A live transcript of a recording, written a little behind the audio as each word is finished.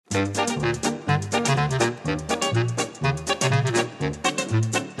Hello,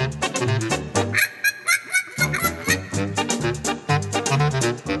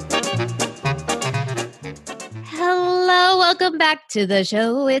 welcome back to the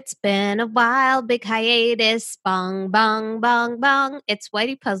show. It's been a while, big hiatus. Bong, bong, bong, bong. It's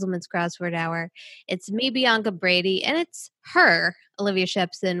Whitey Puzzleman's Crossword Hour. It's me, Bianca Brady, and it's her, Olivia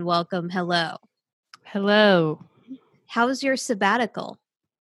Shepson. Welcome. Hello. Hello. How's your sabbatical?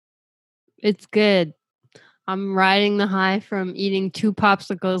 It's good. I'm riding the high from eating 2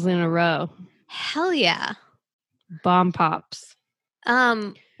 popsicles in a row. Hell yeah. Bomb pops.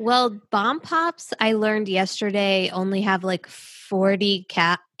 Well, bomb pops, I learned yesterday, only have like 40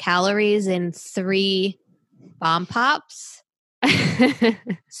 calories in 3 bomb pops.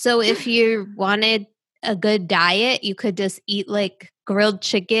 So if you wanted a good diet, you could just eat like grilled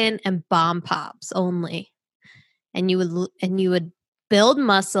chicken and bomb pops only. And you would build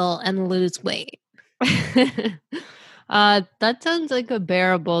muscle and lose weight. That sounds like a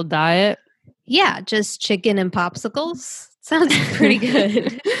bearable diet. Yeah, just chicken and popsicles. Sounds pretty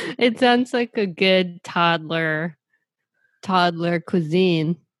good. It sounds like a good toddler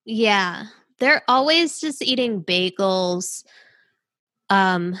cuisine. Yeah. They're always just eating bagels,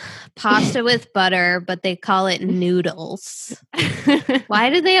 pasta with butter, but they call it noodles. Why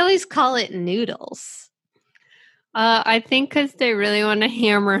do they always call it noodles? I think because they really want to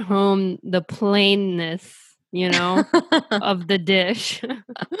hammer home the plainness, of the dish.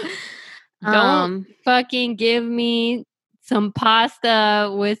 Don't fucking give me some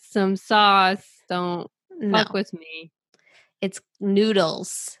pasta with some sauce. Don't fuck with me. It's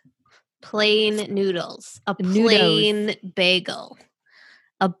noodles. Plain noodles. A plain bagel.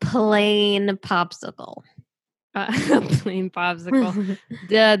 A plain popsicle. A plain popsicle.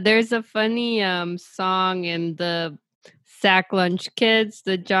 There's a funny song in the Sack Lunch Kids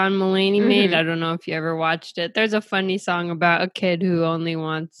that John Mulaney made. I don't know if you ever watched it. There's a funny song about a kid who only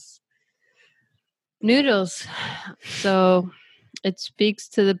wants noodles. So it speaks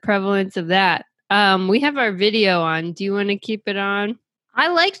to the prevalence of that. We have our video on. Do you want to keep it on? I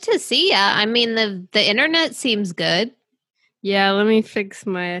like to see ya. I mean, the internet seems good. Yeah, let me fix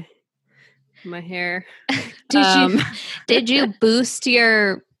my hair. Did you boost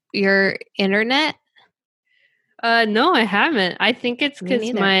your internet? No, I haven't. I think it's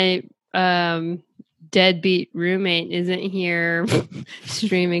because my deadbeat roommate isn't here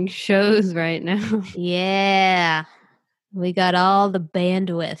streaming shows right now. Yeah. We got all the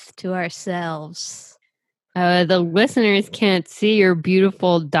bandwidth to ourselves. The listeners can't see your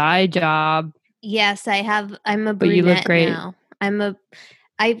beautiful dye job. Yes, I have. I'm a brunette but you look great now.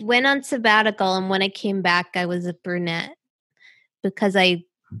 I went on sabbatical, and when I came back, I was a brunette because I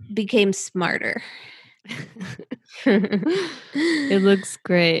became smarter. It looks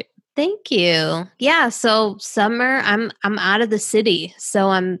great. Thank you. Yeah, so summer, I'm out of the city, so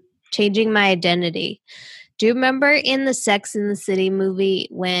I'm changing my identity. Do you remember in the Sex and the City movie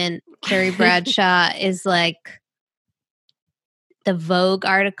when Carrie Bradshaw is like, the Vogue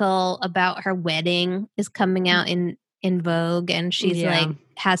article about her wedding is coming out in Vogue, and she's like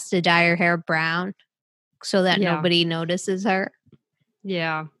has to dye her hair brown so that nobody notices her?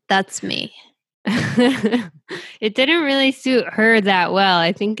 Yeah. That's me. It didn't really suit her that well.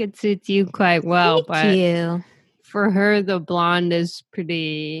 I think it suits you quite well. Thank you. For her, the blonde is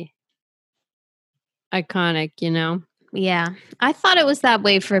pretty iconic, Yeah. I thought it was that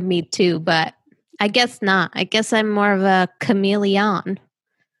way for me too, but I guess not. I guess I'm more of a chameleon.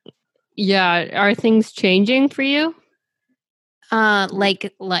 Yeah. Are things changing for you?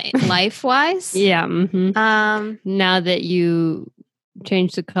 Like life-wise? Yeah. Mm-hmm. Now that you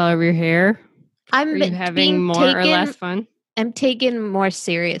changed the color of your hair, are you having more or less fun? I'm taken more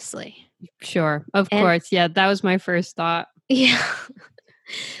seriously. Sure. Of course. Yeah. That was my first thought. Yeah.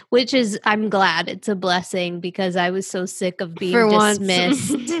 Which is, I'm glad. It's a blessing because I was so sick of being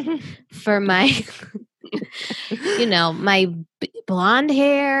dismissed for my, my blonde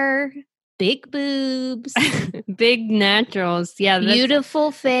hair, big boobs, big naturals. Yeah.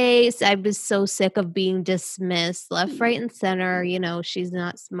 Beautiful face. I was so sick of being dismissed left, right, and center. She's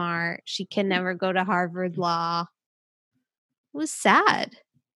not smart. She can never go to Harvard Law. It was sad.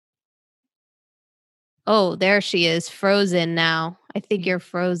 Oh, there she is, frozen now. I think you're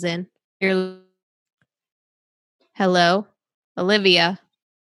frozen. Hello? Olivia.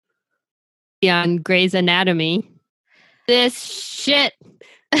 On Grey's Anatomy. This shit.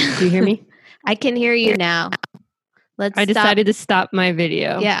 Do you hear me? I can hear you now. I decided to stop my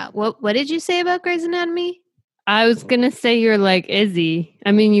video. Yeah. What did you say about Grey's Anatomy? I was going to say you're like Izzy.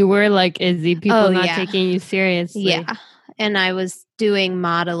 I mean, you were like Izzy. People not taking you seriously. Yeah. And I was doing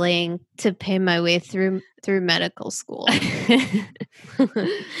modeling to pay my way through medical school.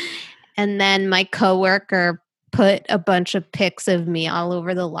 And then my coworker put a bunch of pics of me all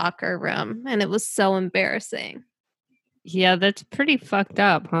over the locker room, and it was so embarrassing. Yeah, that's pretty fucked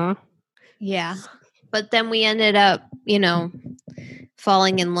up, huh? Yeah. But then we ended up,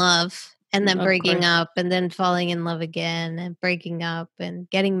 falling in love and then breaking up and then falling in love again and breaking up and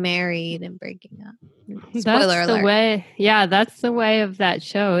getting married and breaking up. Spoiler alert. That's the way of that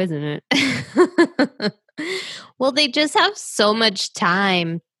show, isn't it? Well, they just have so much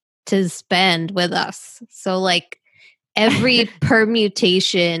time to spend with us. So like every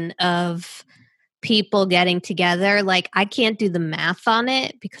permutation of people getting together, like I can't do the math on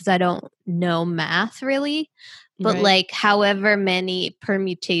it because I don't know math really, but like however many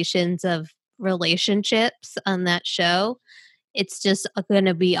permutations of relationships on that show, it's just going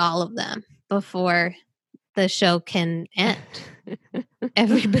to be all of them before the show can end.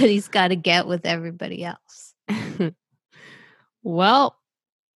 Everybody's got to get with everybody else. Well,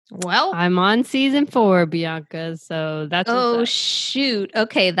 I'm on season 4, Bianca, so that's shoot.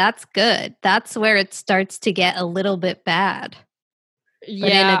 Okay, that's good. That's where it starts to get a little bit bad.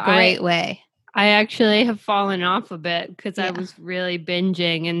 But in a great way. I actually have fallen off a bit because I was really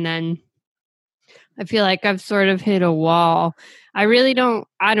binging, and then I feel like I've sort of hit a wall. I don't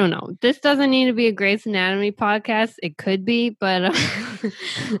know. This doesn't need to be a Grey's Anatomy podcast. It could be, but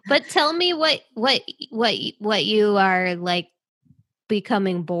but tell me what you are like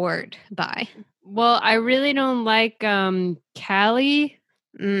becoming bored by. Well, I really don't like Callie.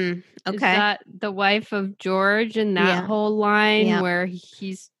 Okay. Is that the wife of George, and that whole line where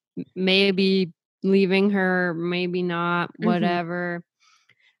he's maybe leaving her, maybe not, whatever.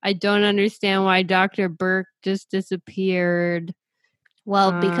 I don't understand why Dr. Burke just disappeared.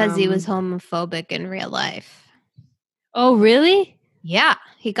 Well, because he was homophobic in real life. Oh, really? Yeah,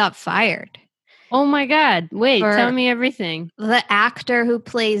 he got fired. Oh my God. Wait, tell me everything. The actor who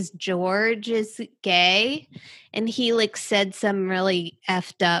plays George is gay, and he like said some really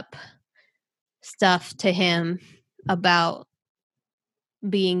effed up stuff to him about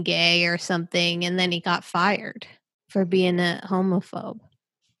being gay or something, and then he got fired for being a homophobe.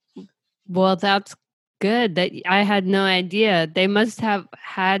 Well, that's good. That I had no idea. They must have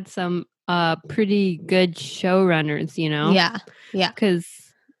had some pretty good showrunners, Yeah. Because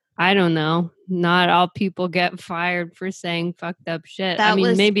I don't know. Not all people get fired for saying fucked up shit. That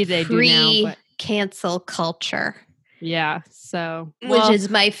was maybe they do now, but cancel culture. Yeah. So, which is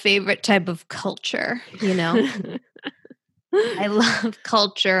my favorite type of culture, I love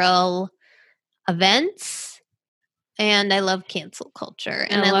cultural events and I love cancel culture.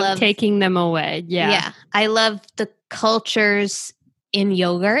 And I love taking them away. Yeah. Yeah. I love the cultures in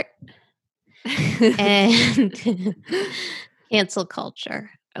yogurt and cancel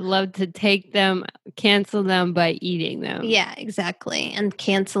culture. I love to take them, cancel them by eating them. Yeah, exactly. And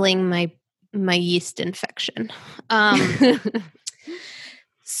canceling my yeast infection.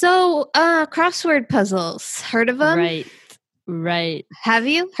 So, crossword puzzles. Heard of them? Right. Have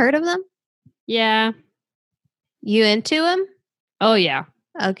you heard of them? Yeah. You into them? Oh, yeah.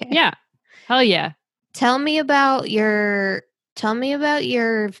 Okay. Yeah. Hell yeah. Tell me about your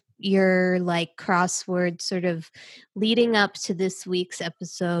like crossword sort of leading up to this week's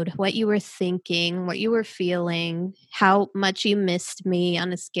episode, what you were thinking, what you were feeling, how much you missed me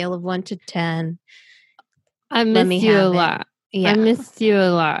on a scale of 1 to 10. I missed you a lot. Yeah. I missed you a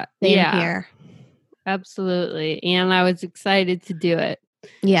lot. Same here. Absolutely. And I was excited to do it.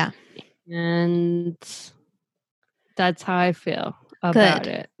 Yeah. And that's how I feel about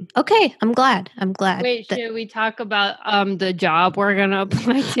it. Okay, I'm glad. Wait, should we talk about the job we're going to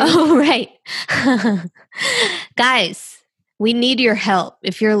apply to? Oh, right. Guys, we need your help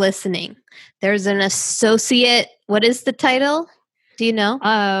if you're listening. There's an associate, what is the title? Do you know?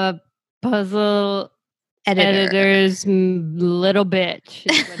 Puzzle editor's little bitch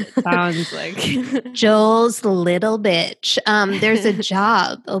is what it sounds like. Joel's little bitch. There's a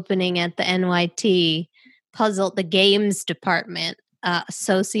job opening at the NYT the games department,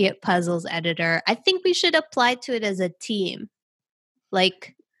 associate puzzles editor. I think we should apply to it as a team.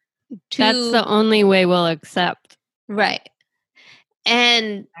 Like, that's the only way we'll accept. Right.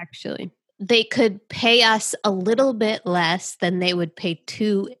 And actually, they could pay us a little bit less than they would pay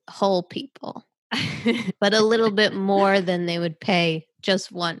 2 whole people, but a little bit more than they would pay just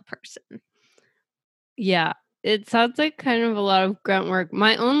one person. Yeah. It sounds like kind of a lot of grunt work.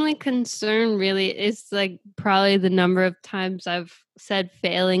 My only concern really is like probably the number of times I've said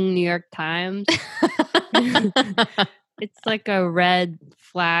failing New York Times. It's like a red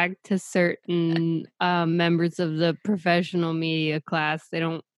flag to certain members of the professional media class. They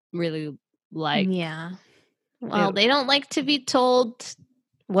don't really like. Yeah. Well, they don't like to be told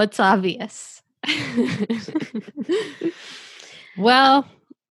what's obvious. Well,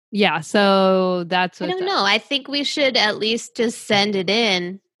 yeah, so that's I what don't know. I think we should at least just send it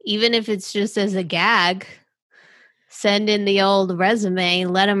in, even if it's just as a gag. Send in the old resume,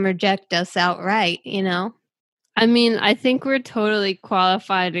 let them reject us outright, you know? I mean, I think we're totally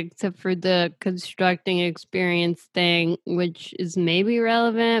qualified except for the constructing experience thing, which is maybe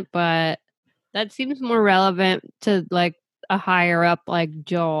relevant, but that seems more relevant to like a higher up like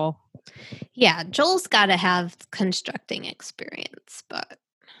Joel. Yeah, Joel's got to have constructing experience, but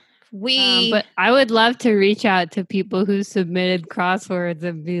But I would love to reach out to people who submitted crosswords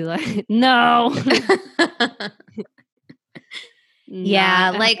and be like, no.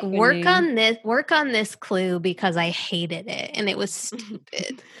 Yeah, like work on this clue because I hated it and it was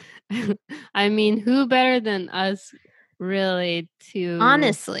stupid. I mean, who better than us really to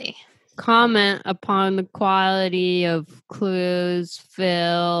honestly comment upon the quality of clues,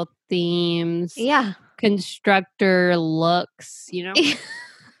 fill, themes, constructor looks, you know?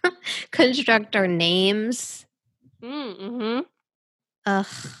 Constructor names. Mm-hmm. Ugh,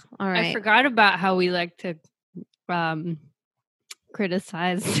 all right. I forgot about how we like to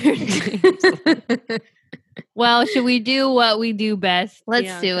criticize their names. Well, should we do what we do best?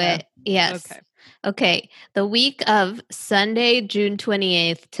 Let's do it. Yes. Okay. The week of Sunday, June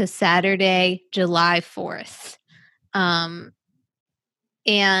 28th to Saturday, July 4th.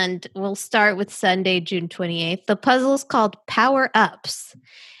 And we'll start with Sunday, June 28th. The puzzle is called Power Ups,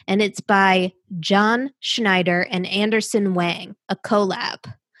 and it's by John Schneider and Anderson Wang, a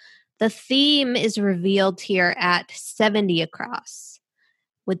collab. The theme is revealed here at 70 across,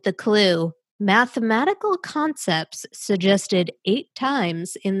 with the clue, mathematical concepts suggested 8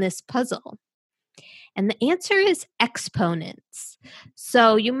 times in this puzzle. And the answer is exponents.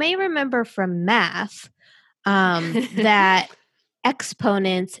 So you may remember from math that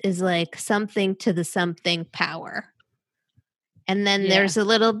exponents is like something to the something power. And then there's a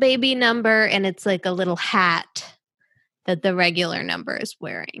little baby number, and it's like a little hat that the regular number is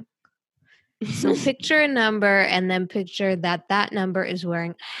wearing. So picture a number and then picture that number is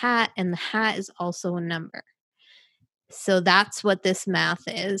wearing a hat, and the hat is also a number. So that's what this math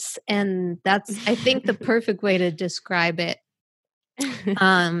is. And that's, I think, the perfect way to describe it.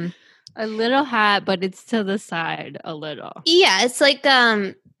 A little hat, but it's to the side a little. Yeah, it's like,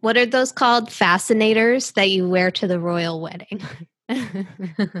 what are those called? Fascinators that you wear to the royal wedding.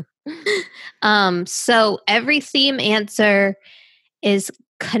 So every theme answer is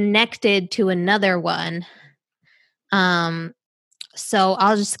connected to another one. So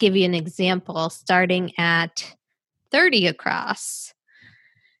I'll just give you an example starting at 30 across.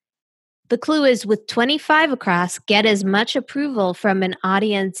 The clue is with 25 across, get as much approval from an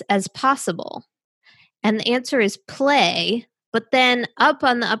audience as possible. And the answer is play, but then up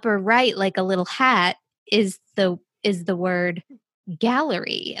on the upper right, like a little hat, is the word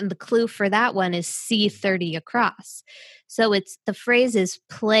gallery. And the clue for that one is C30 across. So the phrase is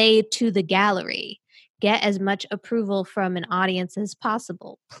play to the gallery. Get as much approval from an audience as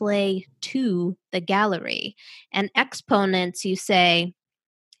possible. Play to the gallery. And exponents, you say,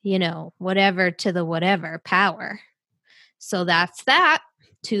 whatever to the whatever power. So that's that.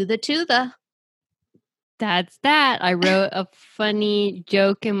 To the. That's that. I wrote a funny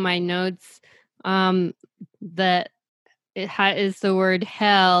joke in my notes that it is the word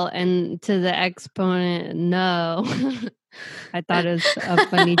hell, and to the exponent, no. I thought it was a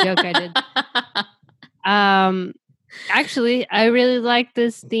funny joke I did. Actually, I really like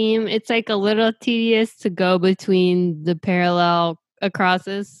this theme. It's like a little tedious to go between the parallel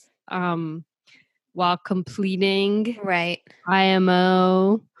acrosses while completing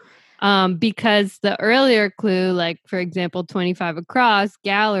IMO. Because the earlier clue, like for example, 25 across,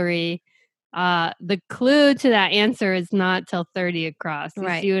 gallery, the clue to that answer is not till 30 across. You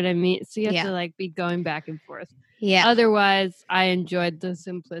see what I mean? So you have to like be going back and forth. Yeah. Otherwise, I enjoyed the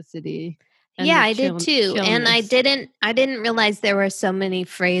simplicity. Yeah, I did too. And I didn't realize there were so many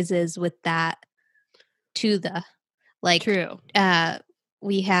phrases with that to the like. True.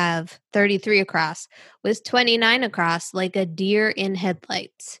 We have 33 across with 29 across, like a deer in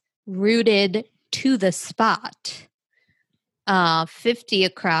headlights, rooted to the spot. 50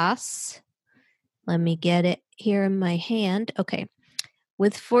 across. Let me get it here in my hand. Okay.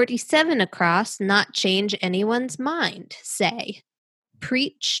 With 47 across, not change anyone's mind. Say,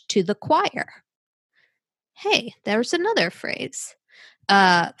 preach to the choir. Hey, there's another phrase.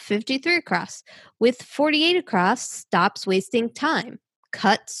 53 across. With 48 across, stops wasting time.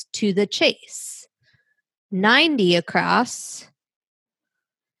 Cuts to the chase. 90 across.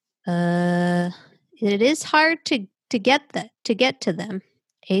 It is hard to get to them.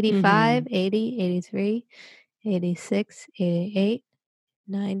 85, 80, 83, 86, 88,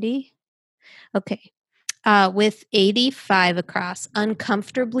 90. Okay. With 85 across,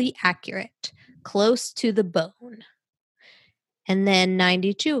 uncomfortably accurate, close to the bone. And then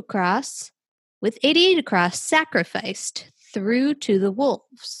 92 across, with 88 across, sacrificed, through to the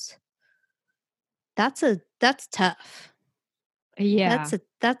wolves. That's tough. Yeah.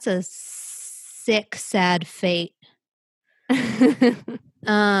 That's a sick, sad fate.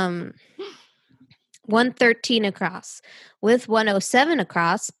 113 across. With 107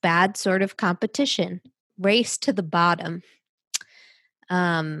 across, bad sort of competition. Race to the bottom.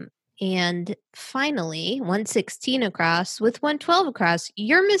 And finally, 116 across. With 112 across,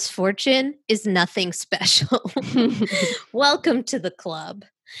 your misfortune is nothing special. Welcome to the club.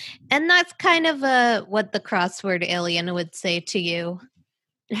 And that's kind of what the crossword alien would say to you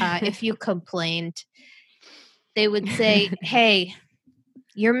if you complained. They would say, hey,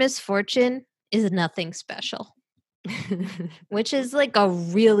 your misfortune is nothing special. Which is like a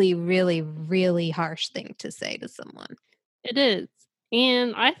really, really, really harsh thing to say to someone. It is.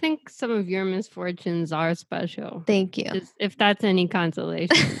 And I think some of your misfortunes are special. Thank you. If that's any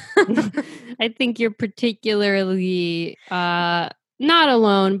consolation. I think you're particularly not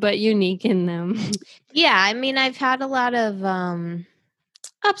alone, but unique in them. Yeah, I mean, I've had a lot of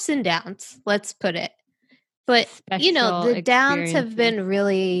ups and downs, let's put it. But, the downs have been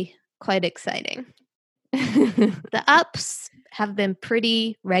really quite exciting. The ups have been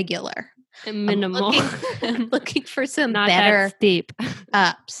pretty regular. And minimal. I'm looking for some Not better that steep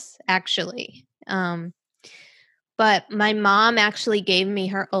ups, actually. But my mom actually gave me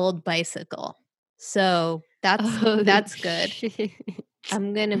her old bicycle. So that's good. Shit.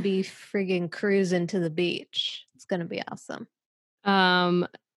 I'm going to be friggin' cruising to the beach. It's going to be awesome. For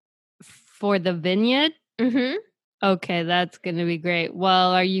the vineyard? Mm-hmm. Okay, that's going to be great.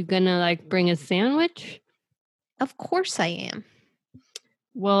 Well, are you going to bring a sandwich? Of course I am.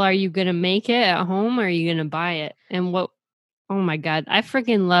 Well, are you going to make it at home or are you going to buy it? And what? Oh my God. I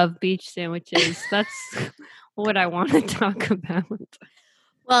freaking love beach sandwiches. That's what I want to talk about.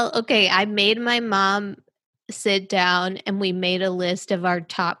 Well, okay. I made my mom sit down and we made a list of our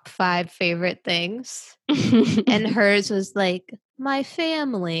top 5 favorite things. And hers was like, my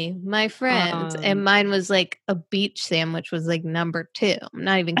family, my friends. And mine was like a beach sandwich was like number 2. I'm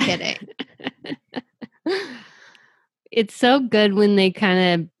not even kidding. It's so good when they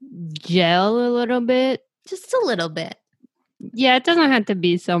kind of gel a little bit. Just a little bit. Yeah, it doesn't have to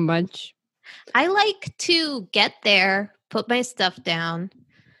be so much. I like to get there, put my stuff down,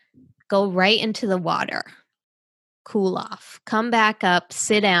 go right into the water, cool off, come back up,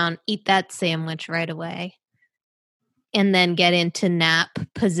 sit down, eat that sandwich right away, and then get into nap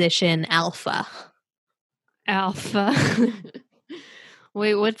position alpha. Alpha.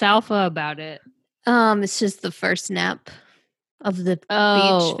 Wait, what's alpha about it? It's just the first nap of the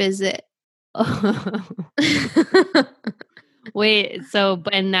beach visit. Wait,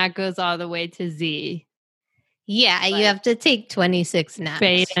 and that goes all the way to Z. Yeah, you have to take 26 naps.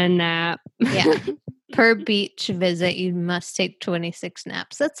 Beta nap. Yeah. Per beach visit, you must take 26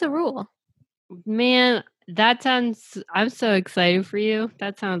 naps. That's a rule. Man, I'm so excited for you.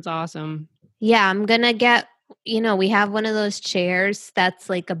 That sounds awesome. Yeah, I'm going to get, we have one of those chairs that's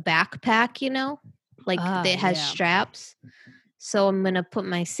like a backpack, that has straps. So I'm going to put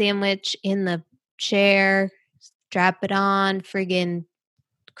my sandwich in the chair, strap it on, friggin'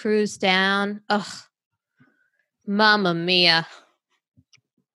 cruise down. Ugh. Mamma mia.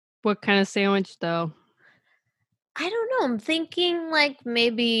 What kind of sandwich, though? I don't know. I'm thinking like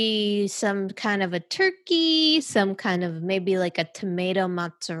maybe some kind of a turkey, some kind of maybe like a tomato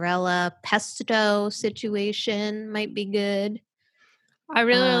mozzarella pesto situation might be good. I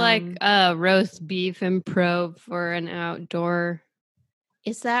really like roast beef improv for an outdoor.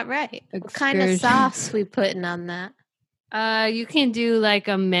 Is that right? Excursion. What kind of sauce we putting on that? You can do like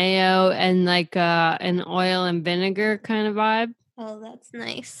a mayo and like an oil and vinegar kind of vibe. Oh, that's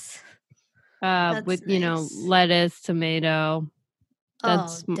nice. With nice. Lettuce, tomato.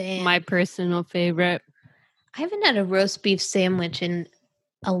 That's my personal favorite. I haven't had a roast beef sandwich in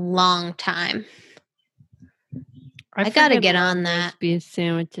a long time. I gotta get on that. Roast beef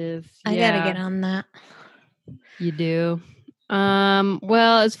sandwiches. I gotta get on that. You do.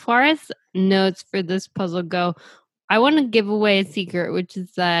 Well, as far as notes for this puzzle go, I want to give away a secret, which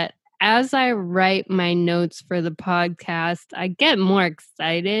is that as I write my notes for the podcast, I get more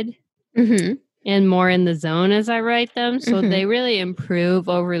excited Mm-hmm. and more in the zone as I write them. So they really improve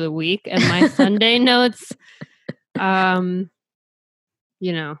over the week. And my Sunday notes, are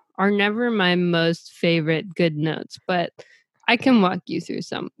never my most favorite good notes, but I can walk you through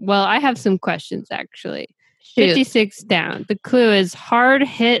some. Well, I have some questions actually. Shoot. 56 down. The clue is hard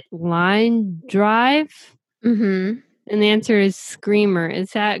hit line drive. Mm-hmm. And the answer is screamer.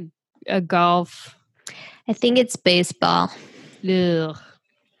 Is that a golf? I think it's baseball. Ugh.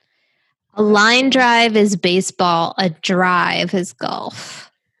 A line drive is baseball. A drive is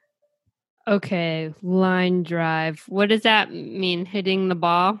golf. Okay, line drive. What does that mean? Hitting the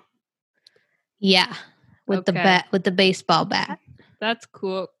ball? Yeah, with the baseball bat. That's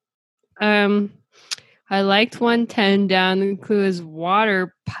cool. I liked 110 down. The clue is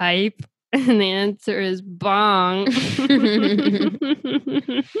water pipe, and the answer is bong.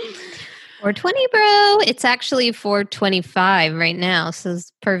 420, bro. It's actually 425 right now, so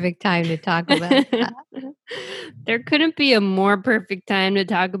it's perfect time to talk about that. There couldn't be a more perfect time to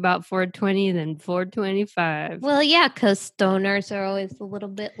talk about 420 than 425. Well, yeah, because stoners are always a little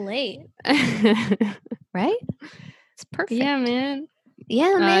bit late. Right? It's perfect. Yeah, man.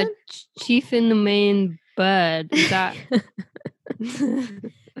 Yeah, man. Chief in the main bud. Is that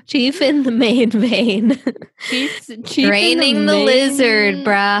Chief in the main vein. Chief Draining the lizard,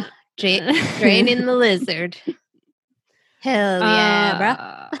 bruh. Draining the lizard. Hell yeah,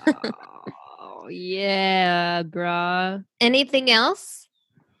 bruh. Oh, yeah, bruh. Anything else?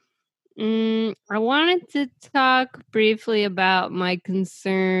 I wanted to talk briefly about my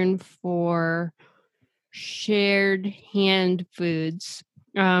concern for shared hand foods.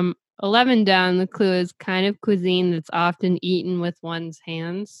 11 down, the clue is kind of cuisine that's often eaten with one's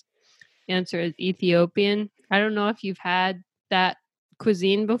hands. The answer is Ethiopian. I don't know if you've had that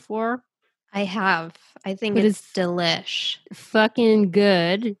cuisine before. I have. I think it's delish. Fucking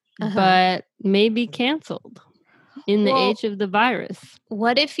good, but maybe canceled in the age of the virus.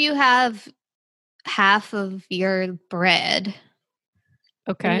 What if you have half of your bread?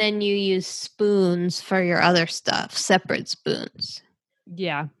 Okay. And then you use spoons for your other stuff, separate spoons.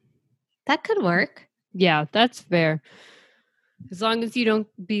 Yeah. That could work. Yeah, that's fair. As long as you don't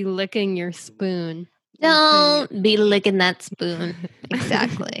be licking your spoon. Don't be licking that spoon.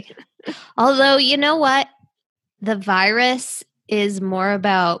 Exactly. Although, you know what? The virus is more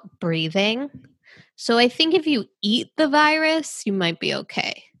about breathing. So I think if you eat the virus, you might be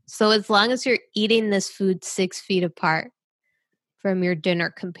okay. So as long as you're eating this food 6 feet apart from your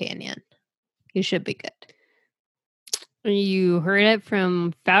dinner companion, you should be good. You heard it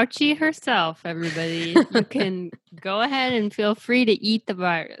from Fauci herself, everybody. You can go ahead and feel free to eat the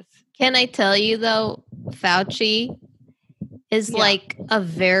virus. Can I tell you, though, Fauci is like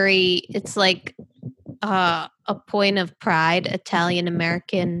it's like a point of pride,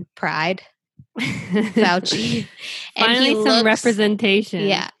 Italian-American pride. Fauci. Finally, and some representation.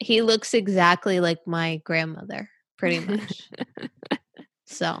 Yeah, he looks exactly like my grandmother, pretty much.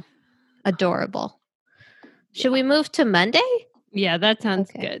 So, adorable. Should we move to Monday? Yeah, that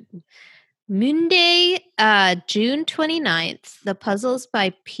sounds good. Monday, June 29th. The puzzle's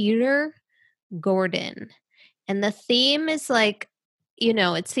by Peter Gordon. And the theme is like,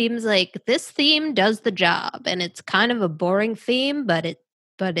 it seems like this theme does the job. And it's kind of a boring theme, but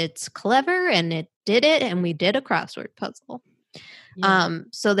it's clever and it did it. And we did a crossword puzzle. Yeah.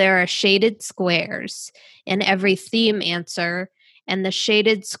 So there are shaded squares in every theme answer. And the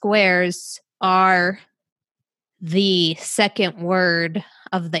shaded squares are the second word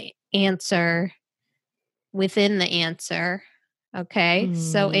of the answer within the answer. Okay.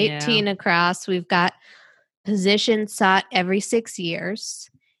 So 18 across, we've got position sought every 6 years.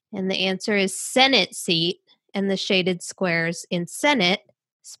 And the answer is Senate seat. And the shaded squares in Senate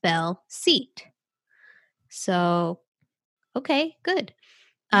spell seat. So, okay, good.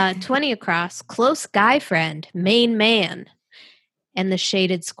 20 across, close guy friend, main man. And the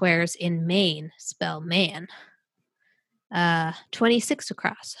shaded squares in Maine spell man. 26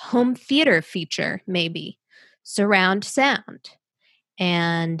 across, home theater feature, maybe. Surround sound.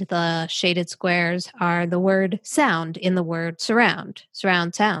 And the shaded squares are the word sound in the word surround.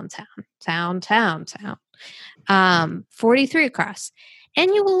 Surround sound, sound. 43 across,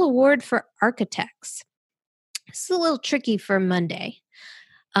 annual award for architects. This is a little tricky for Monday.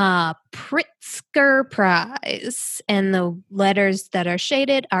 Pritzker Prize. And the letters that are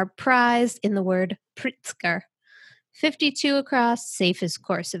shaded are prized in the word Pritzker. 52 across, safest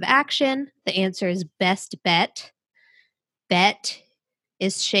course of action. The answer is best bet. Bet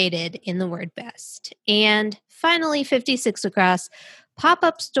is shaded in the word best. And finally, 56 across,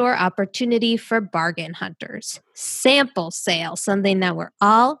 pop-up store opportunity for bargain hunters. Sample sale, something that we're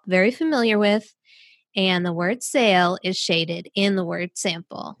all very familiar with, and the word sale is shaded in the word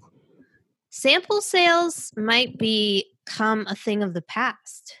sample. Sample sales might become a thing of the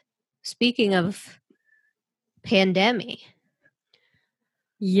past. Speaking of pandemic.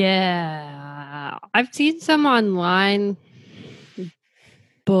 Yeah, I've seen some online,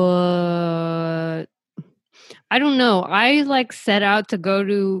 but I don't know. I like set out to go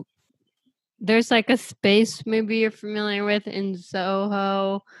to, there's like a space maybe you're familiar with in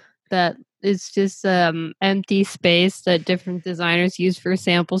Soho that is just empty space that different designers use for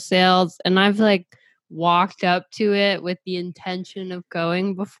sample sales. And I've like walked up to it with the intention of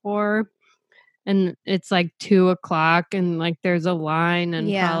going before. And it's like 2:00 and like there's a line and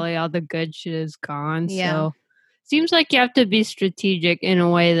probably all the good shit is gone. Yeah. So seems like you have to be strategic in a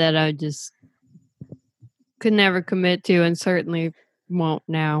way that I just could never commit to and certainly won't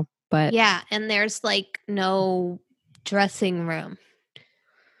now. But yeah, and there's like no dressing room.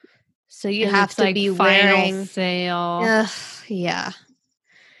 So you have to like be final wearing sale. Yeah.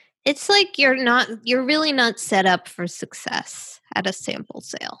 It's like you're really not set up for success at a sample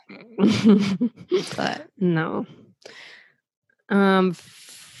sale. But no.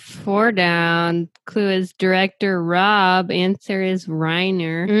 4 down. Clue is director Rob. Answer is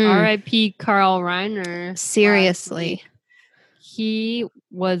Reiner. R.I.P. Carl Reiner. Seriously. He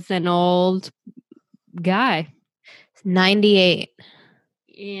was an old guy. 98.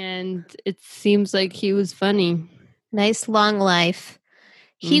 And it seems like he was funny. Nice long life.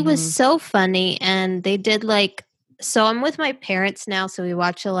 He was so funny, and they did so I'm with my parents now, so we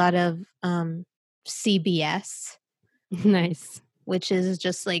watch a lot of CBS. Nice. Which is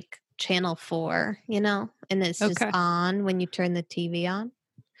just like Channel 4, and it's just on when you turn the TV on.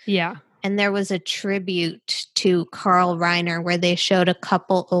 Yeah. And there was a tribute to Carl Reiner where they showed a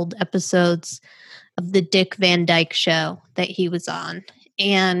couple old episodes of the Dick Van Dyke Show that he was on.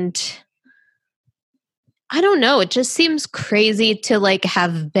 And I don't know, it just seems crazy to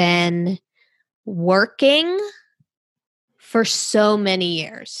have been working for so many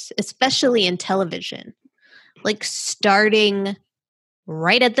years, especially in television, starting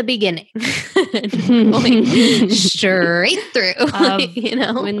right at the beginning, going straight through,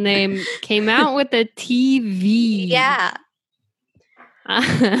 when they came out with the TV. Yeah.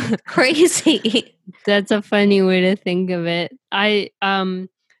 Crazy. That's a funny way to think of it.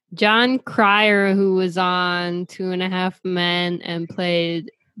 John Cryer, who was on 2.5 Men and played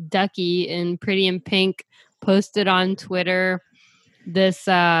Ducky in Pretty in Pink, posted on Twitter this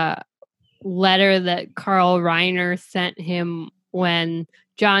letter that Carl Reiner sent him when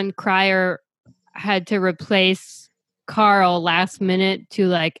John Cryer had to replace Carl last minute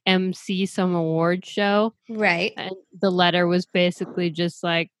to MC some award show. Right. And the letter was basically just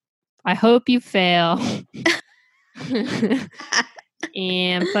like, I hope you fail.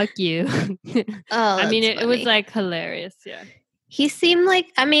 And fuck you. I mean, it was hilarious. Yeah. He seemed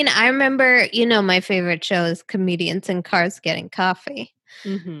I remember, my favorite show is Comedians in Cars Getting Coffee.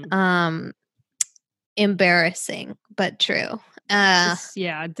 Mm-hmm. Embarrassing, but true.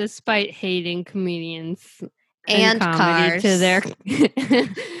 Despite hating comedians and comedy cars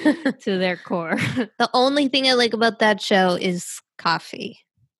to their core. The only thing I like about that show is coffee.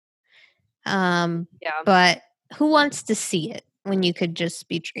 But who wants to see it when you could just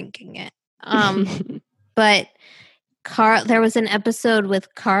be drinking it? But there was an episode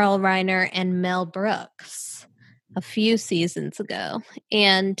with Carl Reiner and Mel Brooks a few seasons ago,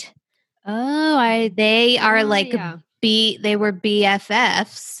 and they were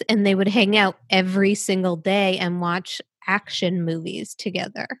BFFs, and they would hang out every single day and watch action movies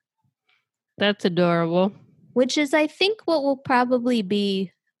together. That's adorable. Which is, I think, what will probably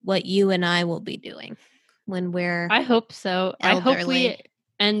be what you and I will be doing when we're I hope so. elderly. I hope we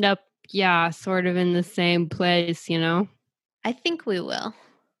end up, sort of in the same place, I think we will.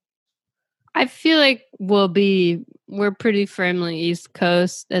 I feel like we're pretty firmly East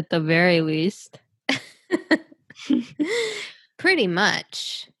Coast at the very least. Pretty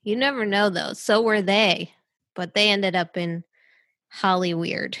much. You never know, though. So were they. But they ended up in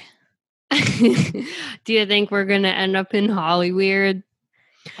Hollyweird. Do you think we're going to end up in Hollyweird?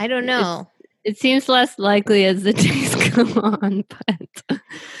 I don't know. It seems less likely as the days go on, but...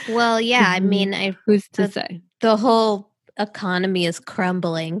 Well, yeah, I mean... Who's to say? The whole economy is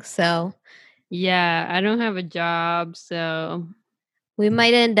crumbling, so... Yeah, I don't have a job, so... We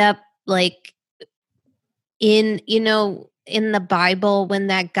might end up, in the Bible, when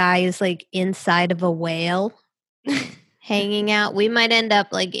that guy is, inside of a whale... hanging out, we might end up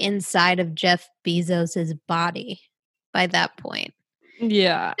inside of Jeff Bezos's body by that point.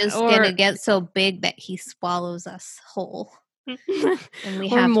 Yeah. Just Or gonna get so big that he swallows us whole. And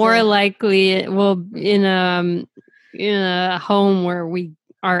we or have more to likely it will in a home where we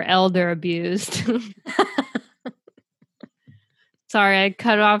are elder abused. Sorry, I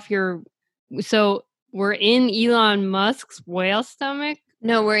cut off your. So we're in Elon Musk's whale stomach.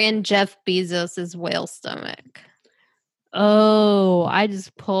 No, we're in Jeff Bezos's whale stomach. Oh, I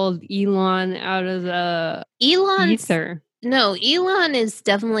just pulled Elon out of the ether. No, Elon is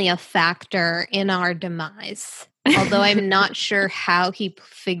definitely a factor in our demise. Although I'm not sure how he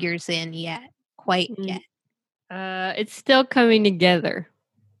figures in quite yet. It's still coming together.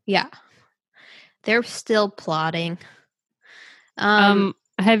 Yeah. They're still plotting. Have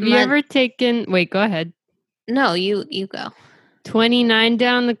you ever taken... Wait, go ahead. No, you go. 29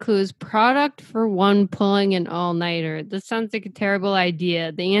 down the clues. Product for one pulling an all-nighter. This sounds like a terrible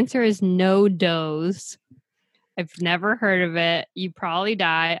idea. The answer is no dose. I've never heard of it. You probably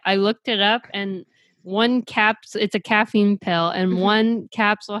die. I looked it up, and one capsule, it's a caffeine pill, and one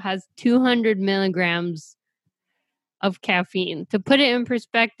capsule has 200 milligrams of caffeine. To put it in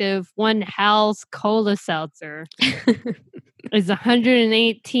perspective, one Hal's Cola Seltzer is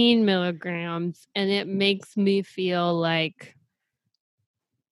 118 milligrams, and it makes me feel like,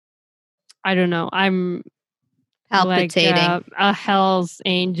 I don't know, I'm palpitating. like a Hell's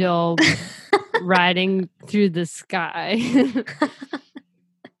Angel riding through the sky.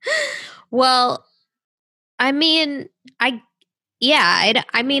 Well, I mean, how does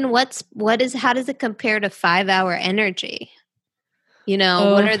it compare to 5-hour energy?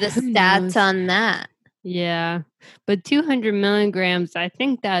 What are the stats on that? Yeah, but 200 milligrams, I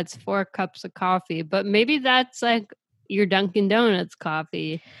think that's 4 cups of coffee, but maybe that's like your Dunkin' Donuts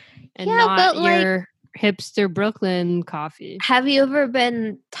coffee and not your hipster Brooklyn coffee. Have you ever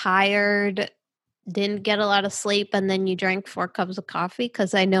been tired, didn't get a lot of sleep, and then you drank 4 cups of coffee?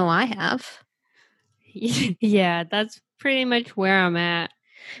 Because I know I have. Yeah, that's pretty much where I'm at.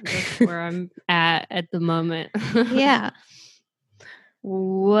 That's where I'm at the moment. Yeah.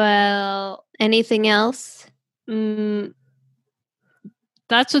 Well, anything else? That's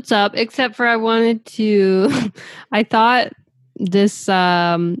what's up, except for I thought this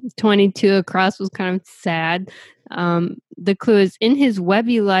 22 across was kind of sad. The clue is in his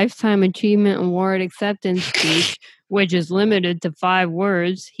Webby Lifetime Achievement Award acceptance speech, which is limited to 5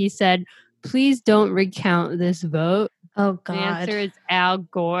 words. He said, "Please don't recount this vote." Oh, God. The answer is Al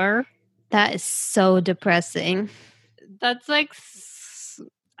Gore. That is so depressing. That's like...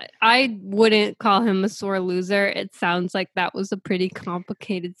 I wouldn't call him a sore loser. It sounds like that was a pretty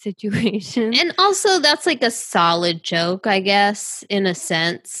complicated situation. And also, that's like a solid joke, I guess, in a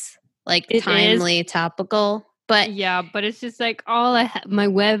sense. Like, it timely, topical. But yeah, but it's just like my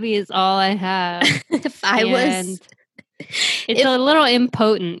Webby is all I have. If I was... It's a little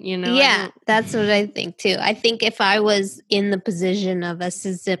impotent, Yeah, that's what I think too. I think if I was in the position of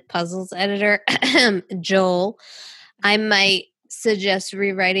assistant puzzles editor, Joel, I might suggest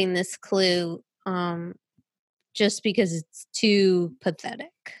rewriting this clue just because it's too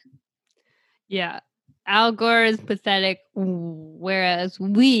pathetic. Yeah. Al Gore is pathetic, whereas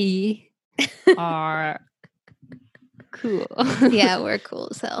we are cool. Yeah, we're cool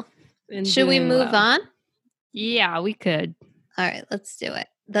as hell. Should we move on? Yeah, we could. All right, let's do it.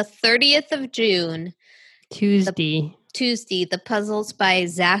 The 30th of June. Tuesday. The puzzles by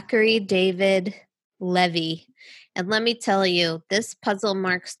Zachary David Levy. And let me tell you, this puzzle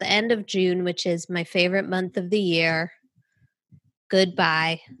marks the end of June, which is my favorite month of the year.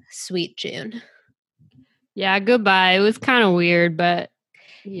 Goodbye, sweet June. Yeah, goodbye. It was kind of weird, but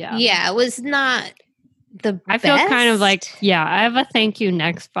yeah. Yeah, it was not the best. I feel kind of like, I have a thank you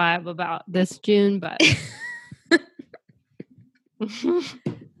next vibe about this June, but...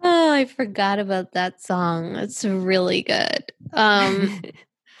 Oh, I forgot about that song. It's really good.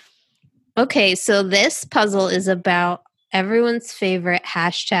 Okay, so this puzzle is about everyone's favorite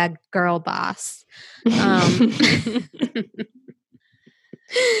hashtag girl boss.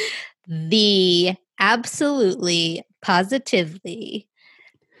 The absolutely, positively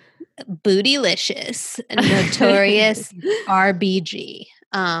bootylicious, notorious RBG.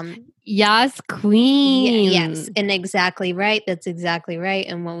 Yas Queen. Yes, and exactly right. That's exactly right.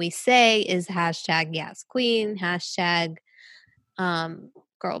 And what we say is hashtag Yas Queen, hashtag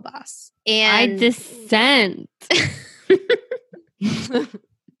girl boss. And I dissent.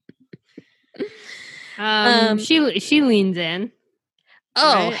 She leans in.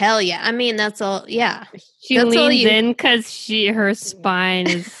 Oh, right? Hell yeah. I mean, that's all. Yeah. She leans in because her spine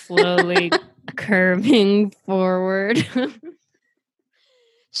is slowly curving forward.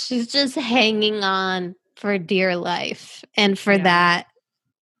 She's just hanging on for dear life. And for that,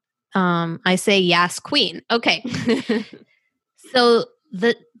 I say yes, queen. Okay. So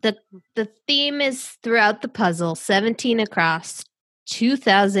the theme is throughout the puzzle, 17 across,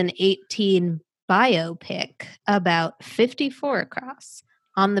 2018 biopic about 54 across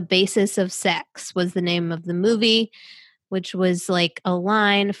on the basis of sex was the name of the movie, which was like a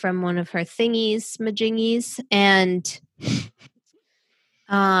line from one of her thingies, majingies. And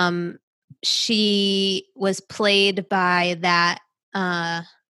she was played by that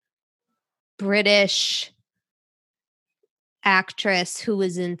British actress who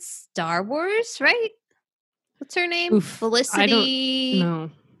was in Star Wars, right? What's her name? Felicity. I don't know.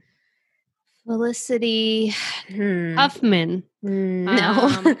 Felicity Huffman.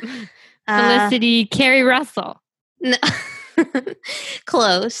 No. Felicity Carrie Russell. No.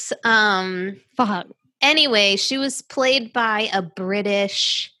 Close. Fuck. Anyway, she was played by a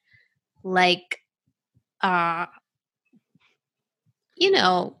British, like, shiksa,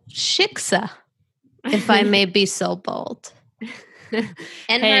 if I may be so bold.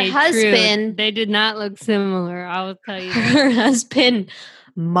 And her husband... True. They did not look similar, I will tell you that. Her husband,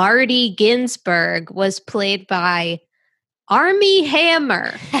 Marty Ginsburg, was played by Armie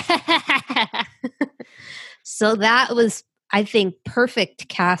Hammer. So that was, I think, perfect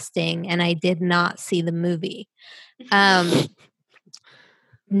casting, and I did not see the movie.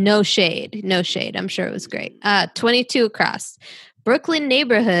 No shade. I'm sure it was great. 22 across. Brooklyn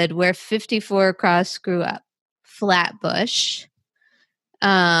neighborhood where 54 across grew up. Flatbush.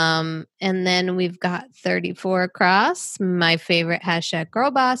 And then we've got 34 across. My favorite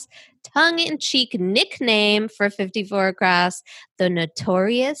 #girlboss. Tongue-in-cheek nickname for 54 across. The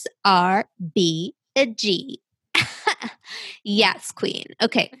notorious RBG. Yes, queen.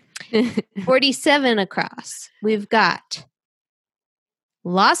 Okay. 47 across. We've got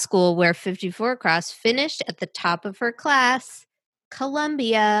law school where 54 across finished at the top of her class.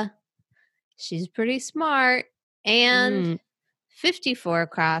 Columbia. She's pretty smart. And 54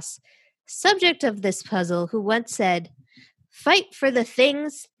 across. Subject of this puzzle who once said, fight for the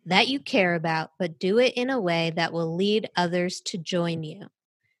things that you care about, but do it in a way that will lead others to join you.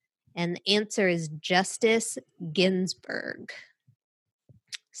 And the answer is Justice Ginsburg.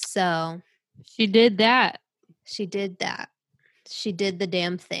 So she did that. She did that. She did the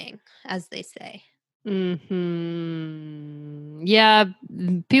damn thing, as they say. Yeah,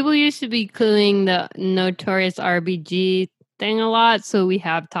 people used to be calling the notorious RBG thing a lot, so we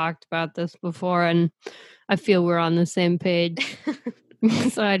have talked about this before, and I feel we're on the same page.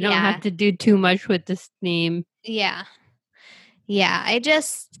 So I don't have to do too much with this theme. Yeah.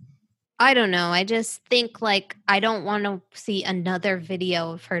 I don't know. I just think like I don't want to see another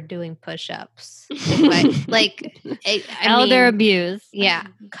video of her doing push-ups. Elder abuse. Yeah,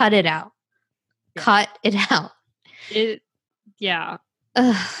 cut it out. Yeah. Cut it out. Yeah.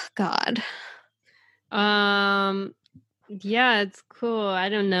 Ugh, God. Yeah, it's cool. I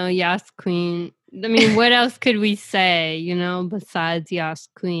don't know. Yas Queen. I mean, what else could we say, besides Yas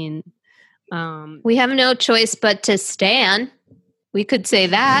Queen? We have no choice but to stan. We could say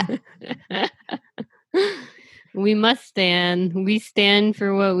that. We must stand. We stand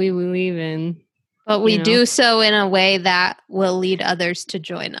for what we believe in. But we do so in a way that will lead others to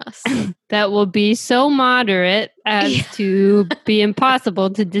join us. That will be so moderate as to be impossible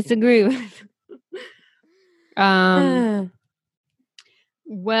to disagree with.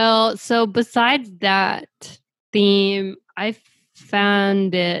 Well, so besides that theme, I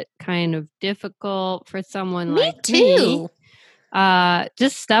found it kind of difficult for someone like me.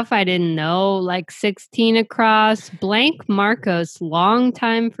 Just stuff I didn't know, like 16 across. Blank Marcos,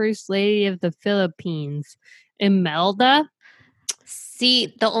 longtime First Lady of the Philippines. Imelda.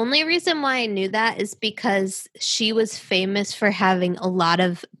 See, the only reason why I knew that is because she was famous for having a lot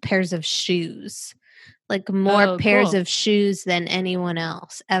of pairs of shoes. Like more pairs of shoes than anyone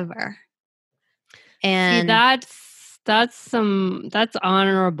else ever. And see, that's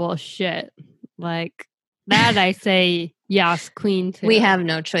honorable shit. Like that I say yes, queen to. We have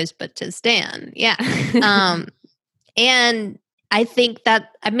no choice but to stand. Yeah. And I think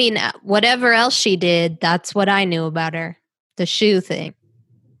that, whatever else she did, that's what I knew about her. The shoe thing.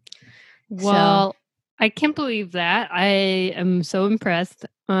 Well, I can't believe that. I am so impressed.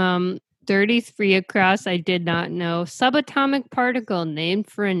 33 across, I did not know. Subatomic particle named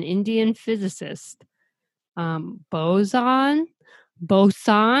for an Indian physicist. Boson?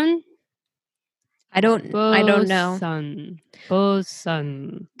 I don't know.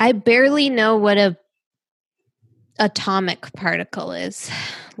 Boson. I barely know what a atomic particle is,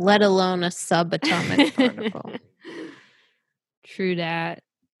 let alone a subatomic particle. True that.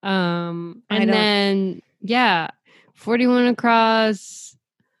 And then 41 across.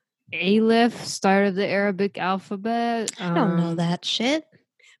 Aleph, start of the Arabic alphabet. I don't know that shit.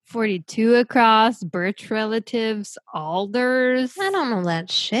 42 across, birch relatives, alders. I don't know that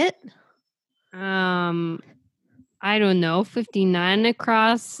shit. I don't know, 59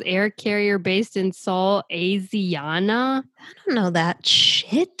 across, air carrier based in Seoul, Asiana. I don't know that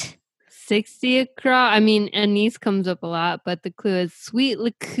shit. 60 across. I mean, anise comes up a lot, but the clue is sweet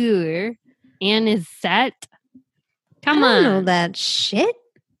liqueur. Anisette. Come on. I don't know that shit.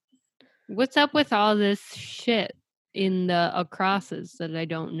 What's up with all this shit in the acrosses that I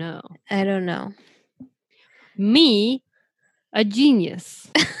don't know? I don't know. Me, a genius.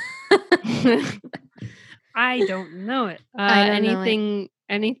 I don't know it. I don't know it.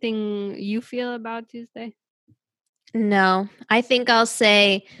 Anything you feel about Tuesday? No, I think I'll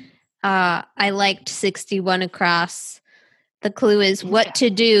say I liked 61 across. The clue is what to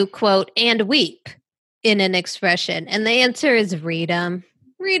do, quote, and weep in an expression. And the answer is read them.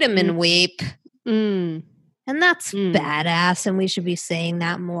 Read them and weep. And that's badass. And we should be saying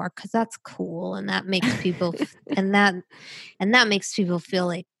that more because that's cool. And that makes people and that makes people feel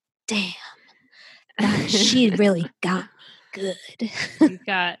like, damn, she really got me good.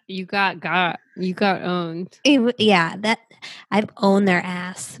 You got owned. Yeah, that I've owned their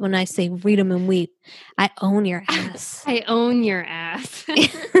ass. When I say read them and weep, I own your ass. I own your ass.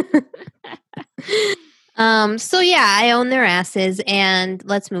 So yeah, I own their asses, and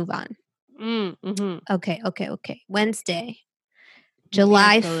let's move on. Okay. Wednesday,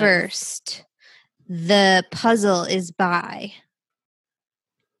 July 1st. The puzzle is by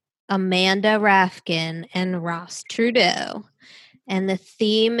Amanda Rafkin and Ross Trudeau. And the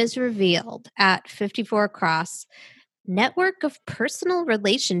theme is revealed at 54 across, network of personal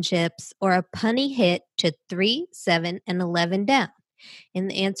relationships or a punny hit to 3, 7, and 11 down. And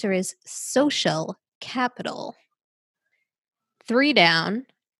the answer is social capital. 3 down,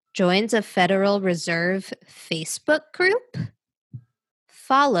 joins a Federal Reserve Facebook group,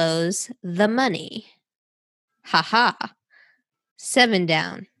 follows the money. Haha. 7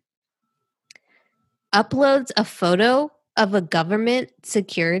 down, uploads a photo of a government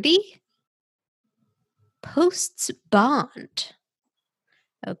security, posts bond.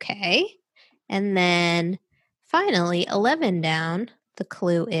 Okay. And then finally, 11 down, the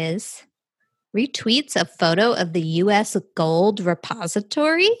clue is retweets a photo of the U.S. gold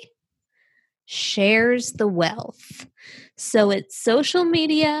repository, shares the wealth. So it's social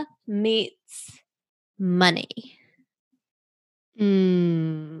media meets money.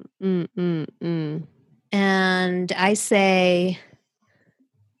 And I say,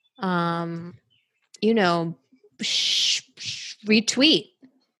 retweet,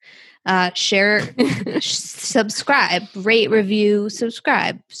 share, subscribe, rate, review,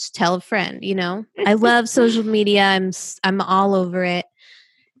 subscribe, tell a friend. I love social media. I'm all over it.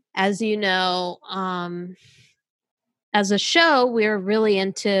 As you know, as a show, we're really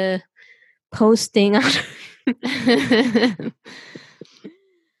into posting on.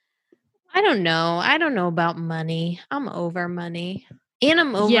 I don't know about money. I'm over money. And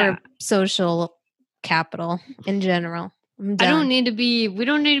I'm over social capital in general. We don't need to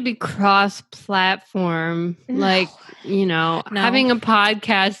be cross-platform. No. Having a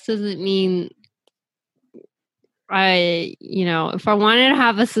podcast doesn't mean if I wanted to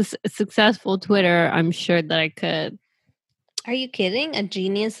have a successful Twitter, I'm sure that I could. Are you kidding? A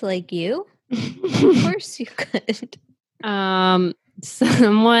genius like you? Of course you could.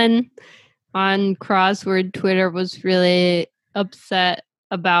 Someone on Crossword Twitter was really upset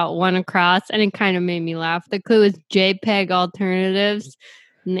about one across, and it kind of made me laugh. The clue is JPEG alternatives,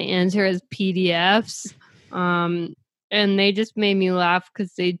 and the answer is PDFs. And they just made me laugh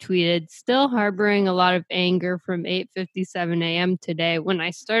because they tweeted, still harboring a lot of anger from 8:57 a.m. today when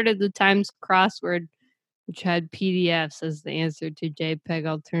I started the Times crossword, which had PDFs as the answer to JPEG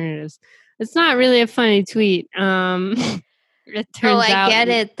alternatives. It's not really a funny tweet. It turns out. I get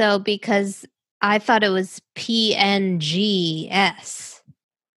it though, because I thought it was PNGs,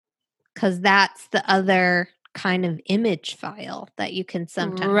 because that's the other kind of image file that you can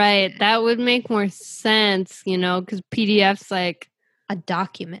sometimes. Right. That would make more sense, because PDF's like a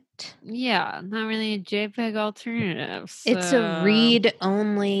document. Yeah, not really a JPEG alternative. So. It's a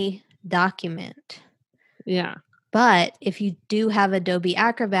read-only document. Yeah. But if you do have Adobe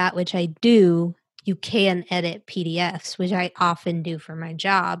Acrobat, which I do, you can edit PDFs, which I often do for my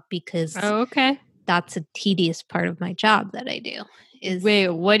job because that's a tedious part of my job that I do. Wait,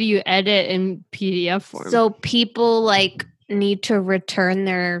 what do you edit in PDF form? So people need to return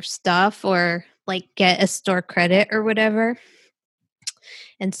their stuff or get a store credit or whatever.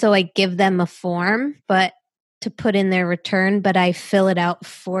 And so I give them a form, but to put in their return, but I fill it out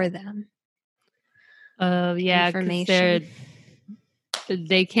for them. Yeah, because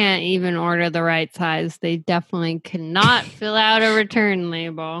they can't even order the right size. They definitely cannot fill out a return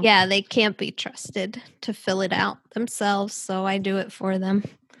label. Yeah, they can't be trusted to fill it out themselves, so I do it for them.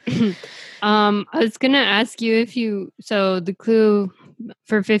 I was gonna ask you so the clue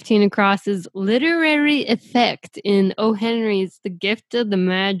for 15 Across is literary effect in O. Henry's The Gift of the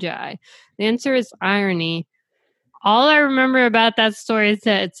Magi. The answer is irony. All I remember about that story is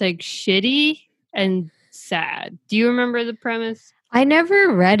that it's like shitty and sad. Do you remember the premise? I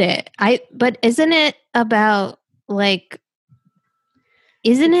never read it. But isn't it about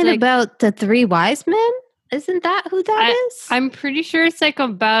about the three wise men? Isn't that who that is? I'm pretty sure it's like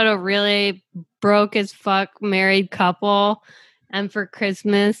about a really broke as fuck married couple, and for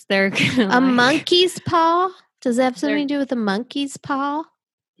Christmas they're a monkey's paw. Does it have something to do with a monkey's paw?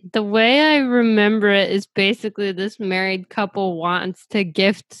 The way I remember it is basically this married couple wants to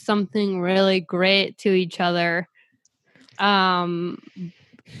gift something really great to each other, but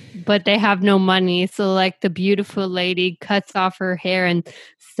they have no money. So like the beautiful lady cuts off her hair and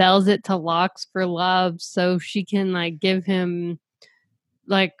sells it to Locks for Love so she can like give him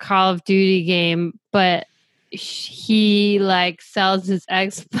like Call of Duty game, but he like sells his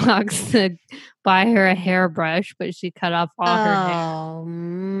Xbox to buy her a hairbrush, but she cut off all her hair. Oh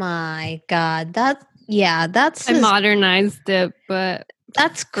my God. I modernized it, but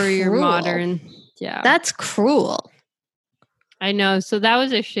that's for cruel. your modern. Yeah. That's cruel. I know. So that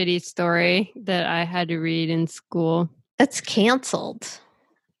was a shitty story that I had to read in school. It's canceled.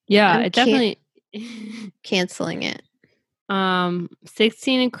 Yeah, it definitely canceling it.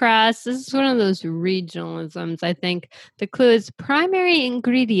 16 Across. This is one of those regionalisms, I think. The clue is primary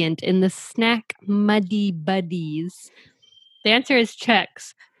ingredient in the snack Muddy Buddies. The answer is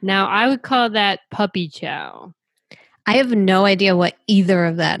Chex. Now, I would call that puppy chow. I have no idea what either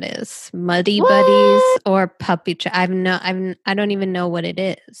of that is. Muddy Buddies or puppy chow. I don't even know what it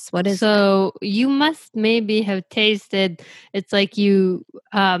is. What is so that? You must maybe have tasted. It's like you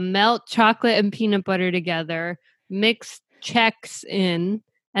melt chocolate and peanut butter together, mix Chex in,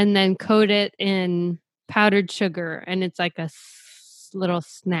 and then coat it in powdered sugar, and it's like a little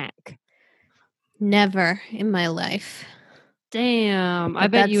snack. Never in my life. Damn, I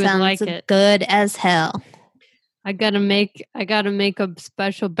bet you would like it. Good as hell. I gotta make a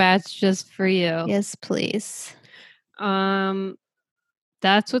special batch just for you. Yes, please. That's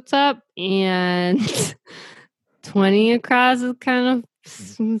what's up. And 20 Across is kind of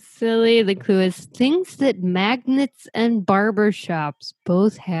silly. The clue is things that magnets and barbershops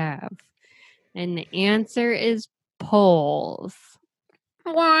both have. And the answer is poles.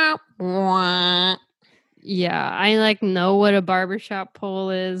 Wah, wah. Yeah, I know what a barbershop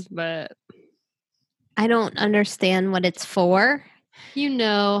pole is, but I don't understand what it's for. You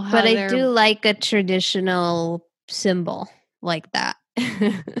know how but I do like a traditional symbol like that.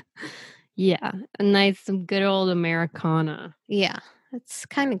 Yeah, some good old Americana. Yeah, it's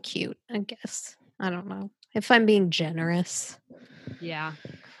kind of cute, I guess. I don't know. If I'm being generous. Yeah.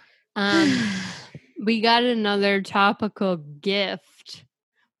 We got another topical gift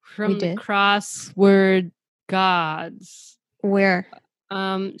from the Crossword Gods. Where?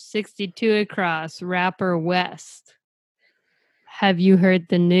 62 Across, rapper West. Have you heard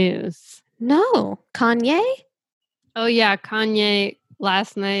the news? No. Kanye? Oh, yeah. Kanye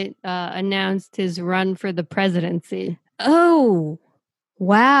last night announced his run for the presidency. Oh,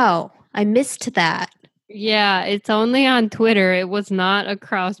 wow. I missed that. Yeah, it's only on Twitter. It was not a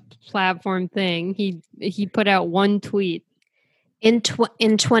cross-platform thing. He put out one tweet. In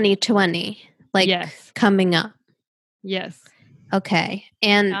 2020, yes. Coming up. Yes. Okay.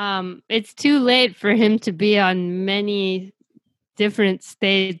 And it's too late for him to be on many different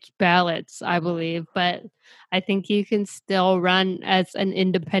state ballots, I believe, but I think he can still run as an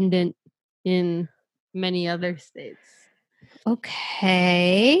independent in many other states.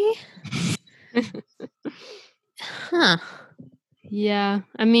 Okay. Huh. Yeah.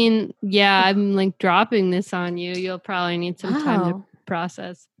 I mean, yeah, I'm dropping this on you. You'll probably need some time to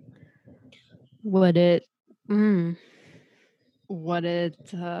process what it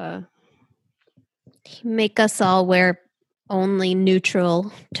make us all wear only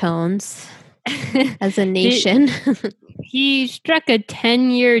neutral tones as a nation. He struck a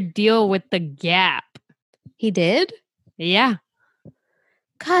 10-year deal with the Gap. He did? Yeah.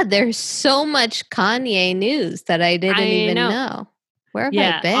 God, there's so much Kanye news that I didn't even know. Where have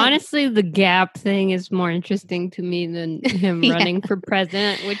I been? Honestly, the Gap thing is more interesting to me than him running for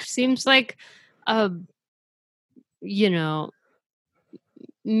president, which seems like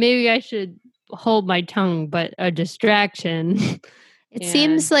maybe I should hold my tongue, but a distraction. It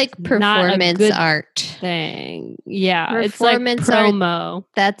seems like not a performance good art thing. Yeah, Performance it's like promo.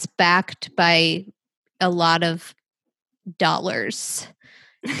 that's backed by a lot of dollars.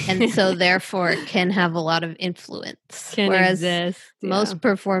 And so therefore it can have a lot of influence. Whereas most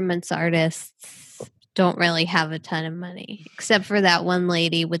performance artists don't really have a ton of money, except for that one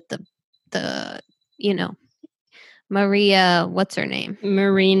lady with the Maria, what's her name?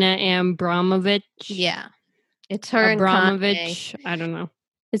 Marina Abramovich. Yeah. It's her Abramovich. And Kanye. I don't know.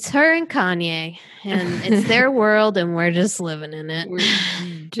 It's her and Kanye, and it's their world, and we're just living in it.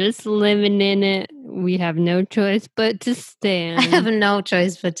 We're just living in it. We have no choice but to stand. I have no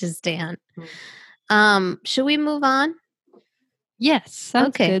choice but to stand. Should we move on? Yes,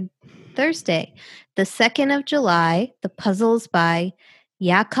 sounds good. Thursday, the 2nd of July, the puzzles by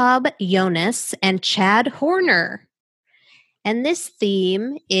Jakob Jonas and Chad Horner. And this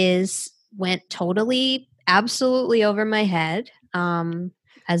theme went totally, absolutely over my head,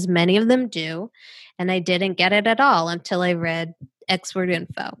 as many of them do. And I didn't get it at all until I read X-Word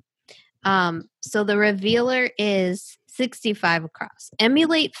Info. So the revealer is 65 across.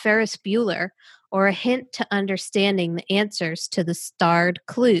 Emulate Ferris Bueller, or a hint to understanding the answers to the starred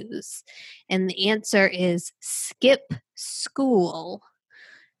clues. And the answer is skip school.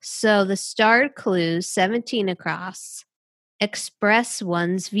 So the starred clues, 17 across, express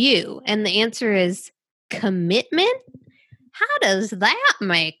one's view. And the answer is commitment? How does that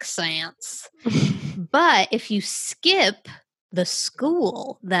make sense? But if you skip the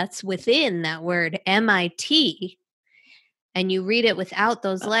school that's within that word MIT and you read it without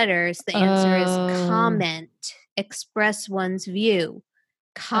those letters, the answer is comment, express one's view,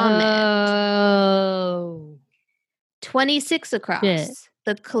 comment. 26 across. Shit.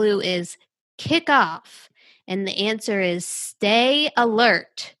 The clue is kick off, and the answer is stay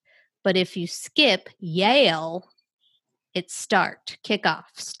alert. But if you skip Yale, it's start, kick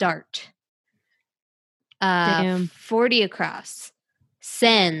off, start. 40 across.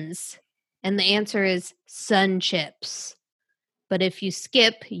 Sens, and the answer is sun chips. But if you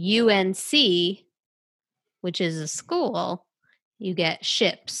skip UNC, which is a school, you get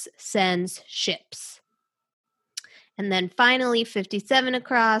ships, sends, ships. And then finally, 57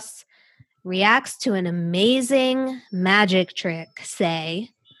 across, reacts to an amazing magic trick,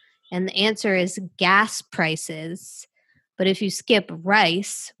 say. And the answer is gas prices. But if you skip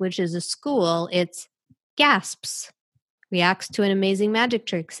Rice, which is a school, it's gasps. Reacts to an amazing magic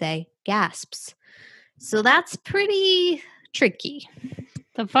trick, say, gasps. So that's pretty tricky.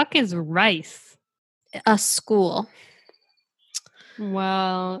 The fuck is Rice? A school.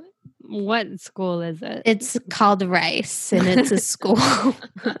 Well, what school is it? It's called Rice, and it's a school.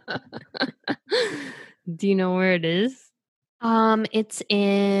 Do you know where it is? It's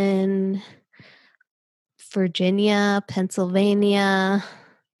in Virginia, Pennsylvania.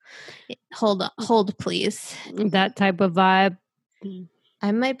 Hold, please. That type of vibe.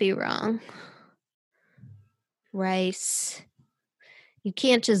 I might be wrong. Rice. You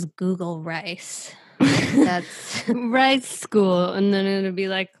can't just Google Rice. That's Rice school, and then it'll be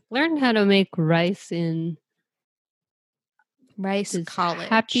like, learn how to make rice in Rice College.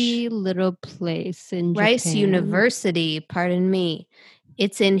 Happy little place in Rice Japan. University, pardon me.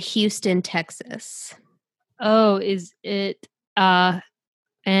 It's in Houston, Texas. Oh, is it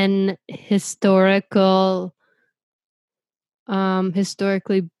an historically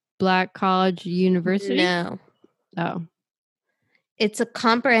black college university? No. Oh. It's a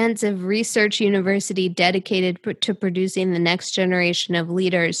comprehensive research university dedicated to producing the next generation of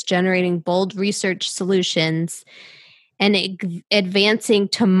leaders, generating bold research solutions, and advancing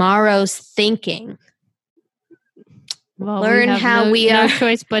tomorrow's thinking. Well, learn how we are. No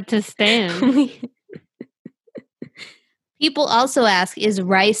choice but to stand. People also ask, is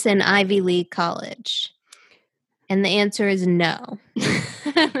Rice an Ivy League college? And the answer is no.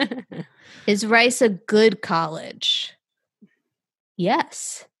 Is Rice a good college?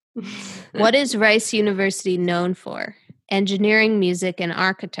 Yes. What is Rice University known for? Engineering, music, and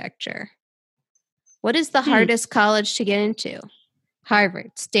architecture. What is the hardest college to get into?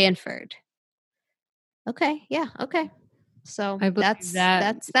 Harvard, Stanford. Okay, yeah, okay. So that's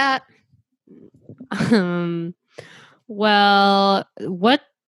that. Well, what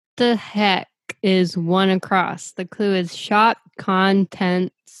the heck is one across? The clue is shop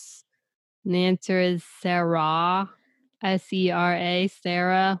contents. And the answer is Sarah. SERA.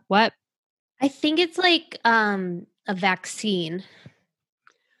 Sarah. What? I think it's like a vaccine.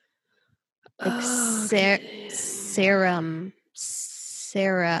 Like serum.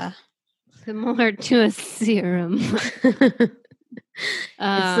 Sarah. Similar to a serum.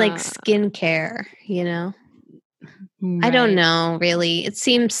 It's like skincare, I don't know, really. It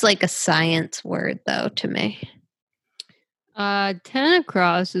seems like a science word, though, to me. 10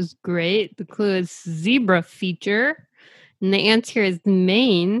 across is great. The clue is zebra feature. And the answer is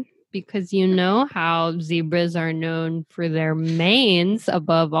mane, because you know how zebras are known for their manes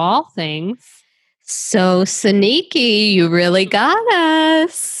above all things. So sneaky, you really got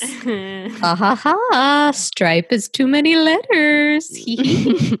us. Ha ha ha. Stripe is too many letters.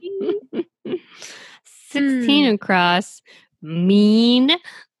 16 across. Mean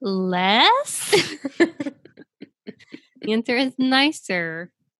less. The answer is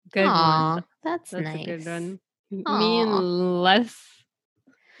nicer. Good one. That's nice. A good one. Aww. Mean less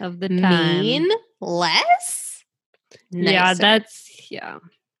of the time. Mean less? Nicer.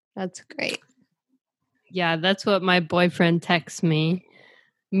 That's great. Yeah, that's what my boyfriend texts me.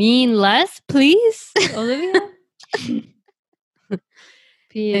 Mean less, please, Olivia?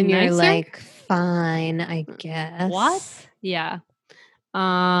 And you're like, fine, I guess. What? Yeah.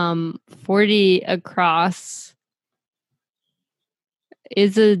 40 across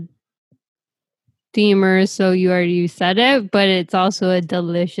is a steamer, so you already said it, but it's also a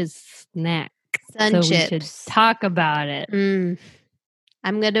delicious snack. Sun chips. We should talk about it.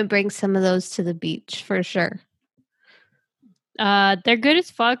 I'm going to bring some of those to the beach for sure. They're good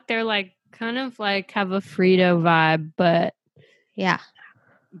as fuck. They're like kind of like have a Frito vibe, but yeah.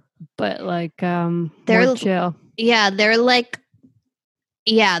 But like they're more chill. Yeah, they're a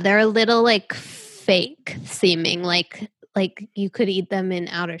little like fake seeming, like you could eat them in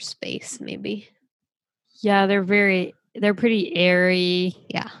outer space maybe. Yeah, they're pretty airy.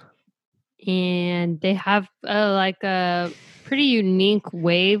 Yeah. And they have like a pretty unique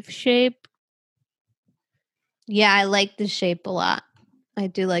wave shape. Yeah, I like the shape a lot. I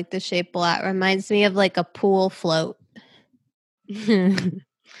do like the shape a lot. Reminds me of like a pool float.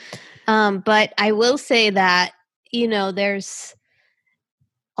 But I will say that, there's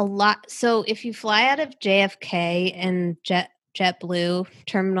a lot. So if you fly out of JFK and JetBlue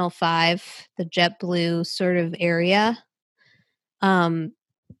Terminal 5, the JetBlue sort of area,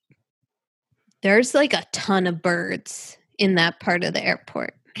 there's like a ton of birds in that part of the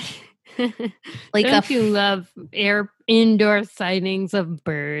airport. Like, don't you love indoor sightings of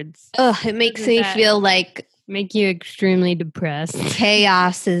birds? Oh, it makes me feel like make you extremely depressed.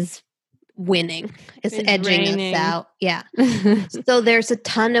 Chaos is winning. It's edging raining. Us out. Yeah. So there's a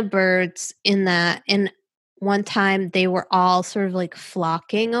ton of birds in that. And one time they were all sort of like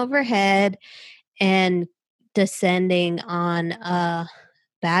flocking overhead and descending on a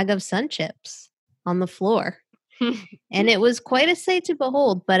bag of Sun Chips on the floor. And it was quite a sight to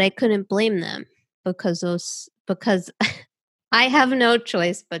behold, but I couldn't blame them because I have no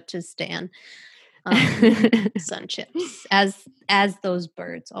choice but to stand Sun Chips, as those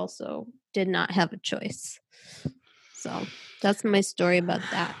birds also did not have a choice. So that's my story about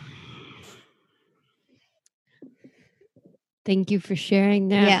that. Thank you for sharing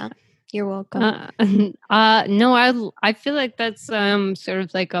that. Yeah, you're welcome. No, I feel like that's sort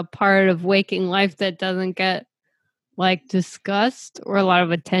of like a part of waking life that doesn't get like discussed or a lot of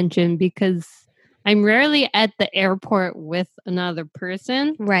attention, because I'm rarely at the airport with another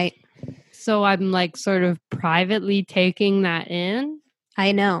person. Right. So I'm like sort of privately taking that in.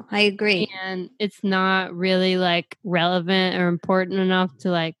 I know. I agree. And it's not really like relevant or important enough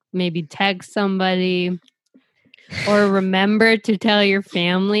to like maybe text somebody or remember to tell your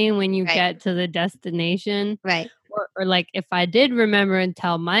family when you get to the destination. Right. Or like if I did remember and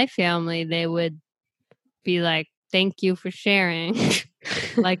tell my family, they would be like, thank you for sharing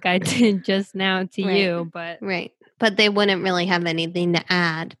like I did just now to you. But But they wouldn't really have anything to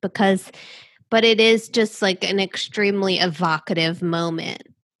add but it is just like an extremely evocative moment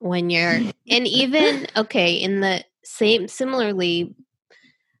when you're, and even, in the similarly,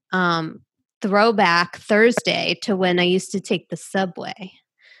 throwback Thursday to when I used to take the subway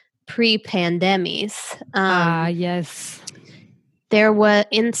pre-pandemies. Yes. There was,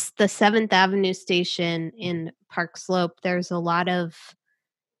 in the 7th Avenue station in Park Slope, there's a lot of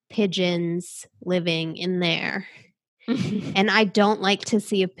pigeons living in there. And I don't like to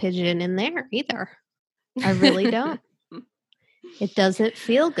see a pigeon in there either. I really don't. It doesn't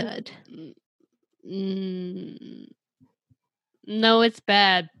feel good. No, it's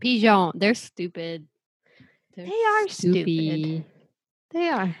bad. Pigeon. They're stupid. They are stupid. They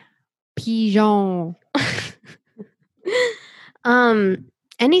are. Pigeon.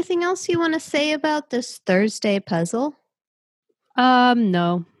 Anything else you want to say about this Thursday puzzle?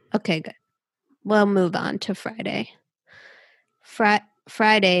 No. Okay, good. We'll move on to Friday.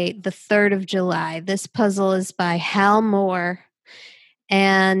 Friday, the 3rd of July. This puzzle is by Hal Moore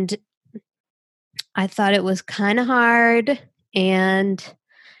And I thought it was kind of hard. And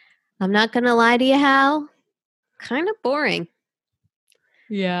I'm not going to lie to you, Hal, kind of boring.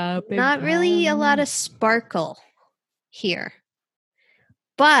 Yeah. Not really a lot of sparkle here.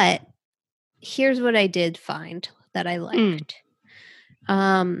 But here's what I did find that I liked.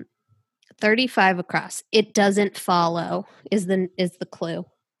 35 across. It doesn't follow is the clue.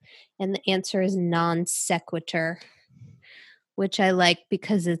 And the answer is non sequitur, which I like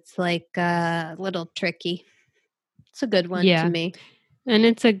because it's like a little tricky. It's a good one to me. And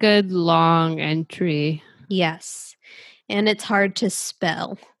it's a good long entry. Yes. And it's hard to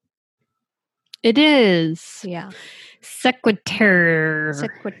spell. It is. Yeah. Sequitur.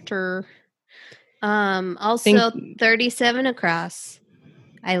 Also 37 across.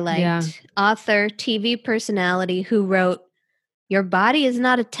 I liked author, TV personality who wrote, "Your body is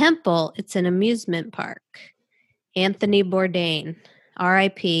not a temple, it's an amusement park." Anthony Bourdain,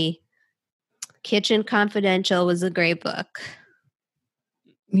 R.I.P. Kitchen Confidential was a great book.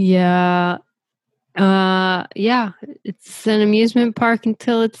 Yeah. It's an amusement park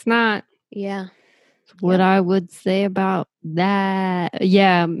until it's not. Yeah. What I would say about that.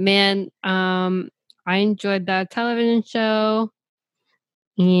 Yeah, man. I enjoyed that television show.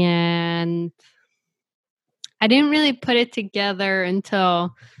 And I didn't really put it together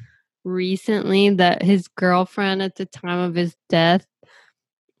until recently that his girlfriend at the time of his death,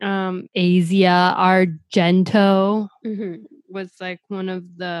 Asia Argento, was like one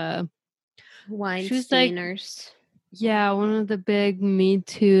of the Weinsteiners. Yeah, one of the big Me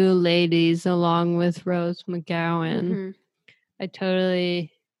Too ladies along with Rose McGowan. I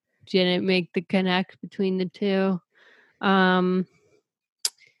totally didn't make the connect between the two.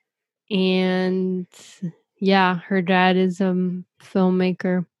 And yeah, her dad is a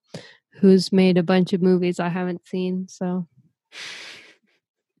filmmaker who's made a bunch of movies I haven't seen, so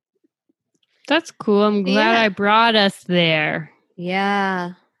that's cool. I'm glad I brought us there.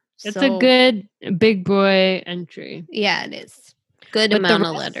 Yeah. It's a good big boy entry. Yeah, it is. Good amount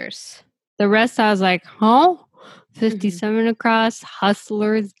of letters. The rest I was like, huh? 57 across.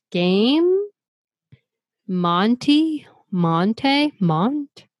 Hustler's Game? Monte?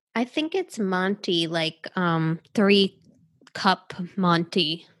 I think it's Monty, like 3-cup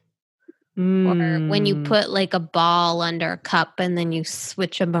Monty. Or when you put like a ball under a cup and then you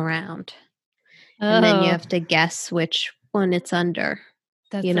switch them around. And then you have to guess which one it's under.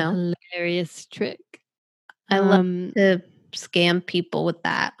 That's a hilarious trick. I love to scam people with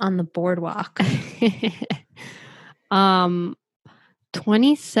that on the boardwalk.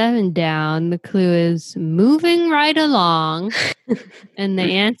 27 down. The clue is moving right along. And the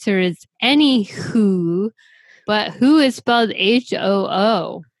answer is anywho. But who is spelled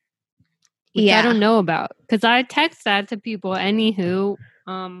H-O-O? Which I don't know about. Because I text that to people, anywho.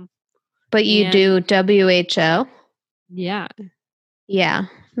 But you do WHO? Yeah. Yeah.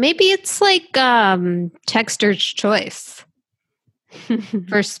 Maybe it's like texter's choice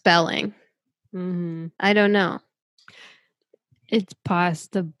for spelling. I don't know. It's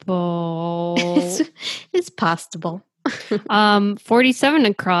possible. It's possible. 47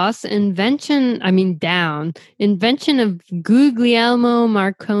 across. Invention of Guglielmo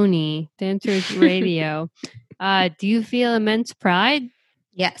Marconi. The answer is radio. Do you feel immense pride?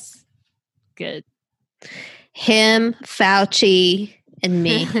 Yes. Good. Him, Fauci, and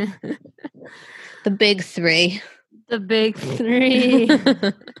me. The big three. The big three.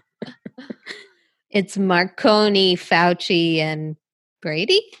 It's Marconi, Fauci, and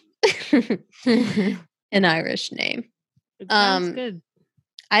Brady. An Irish name. Sounds good.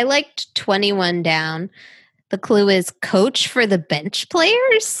 I liked 21 down. The clue is coach for the bench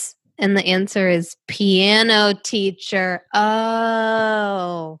players. And the answer is piano teacher.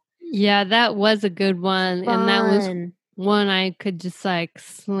 Oh. Yeah, that was a good one. Fun. And that was one I could just like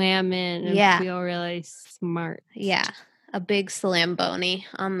slam in and feel really smart. Yeah. A big slamboni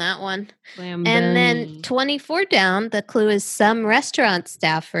on that one. And then 24 down, the clue is some restaurant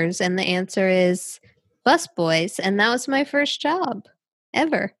staffers. And the answer is busboys. And that was my first job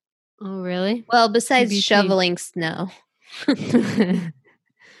ever. Oh, really? Well, besides shoveling snow.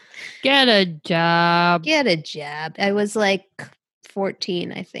 Get a job. I was like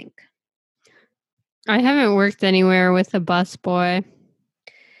 14, I think. I haven't worked anywhere with a busboy.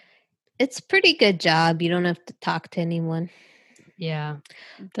 It's a pretty good job. You don't have to talk to anyone. Yeah,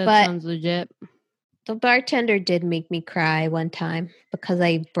 that sounds legit. The bartender did make me cry one time because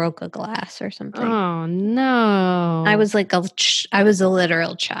I broke a glass or something. Oh, no. I was a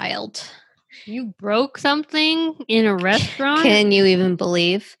literal child. You broke something in a restaurant? Can you even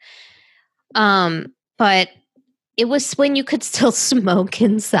believe? But It was when you could still smoke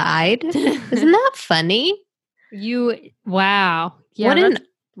inside. Isn't that funny? Wow. Yeah, what an that's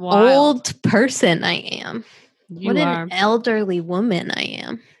wild. old person I am. You what are. an elderly woman I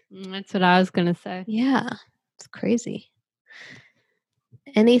am. That's what I was going to say. Yeah, it's crazy.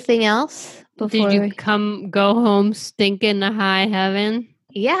 Anything else before? Did you go home stinking to high heaven?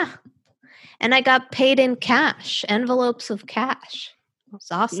 Yeah. And I got paid in cash, envelopes of cash. It was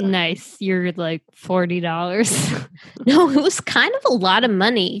awesome. Nice. You're like $40. No, it was kind of a lot of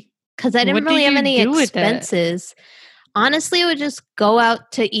money because I didn't really have any expenses. Honestly, I would just go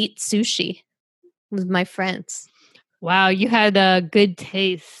out to eat sushi with my friends. Wow, you had a good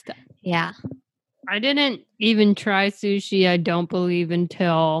taste. Yeah. I didn't even try sushi, I don't believe,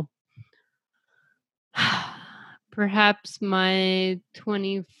 until perhaps my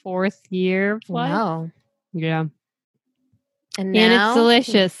 24th year of life. Wow. Yeah. And now it's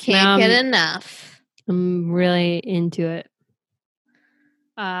delicious. Can't get enough. I'm really into it.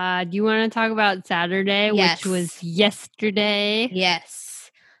 Do you want to talk about Saturday, Yes. which was yesterday?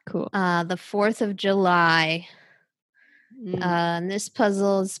 Yes. Cool. The 4th of July. And this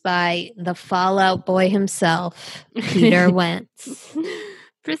puzzle is by the Fall Out Boy himself, Peter Wentz.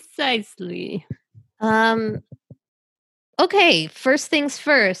 Precisely. Okay, first things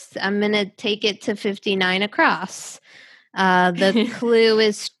first. I'm going to take it to 59 across. The clue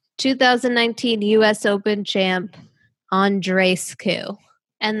is 2019 U.S. Open champ Andreescu.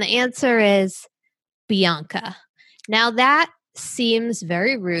 And the answer is Bianca. Now that seems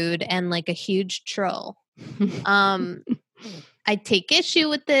very rude and like a huge troll. I take issue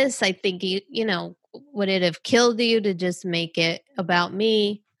with this. I think, would it have killed you to just make it about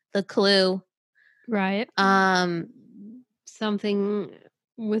me? The clue. Right. Something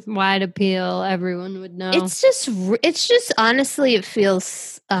with wide appeal, everyone would know. It's just honestly, it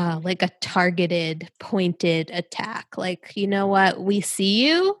feels like a targeted, pointed attack. Like, you know what? We see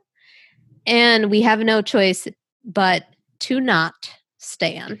you and we have no choice but to not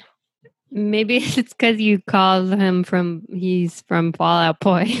stand. Maybe it's because you called him he's from Fall Out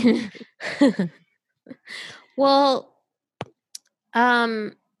Boy. Well,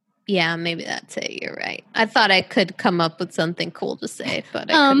 yeah, maybe that's it. You're right. I thought I could come up with something cool to say,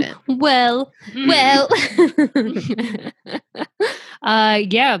 but I couldn't. Well.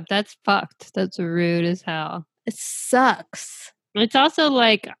 Yeah, that's fucked. That's rude as hell. It sucks. It's also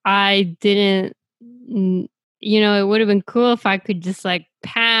like I didn't, it would have been cool if I could just like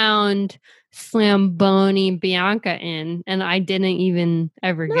pound Slamboni Bianca in, and I didn't even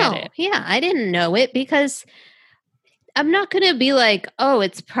ever get it. Yeah, I didn't know it because I'm not going to be like, oh,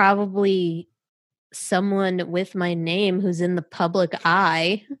 it's probably someone with my name who's in the public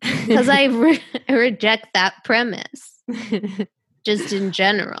eye, because I reject that premise just in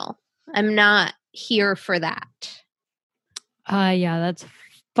general. I'm not here for that. Yeah, that's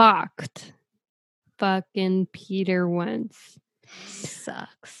fucked. Fucking Peter Wentz.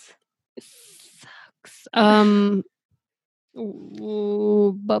 Sucks. Rock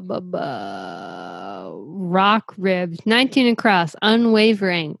ribbed. 19 across.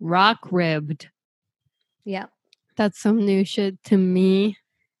 Unwavering. Rock ribbed. Yeah. That's some new shit to me.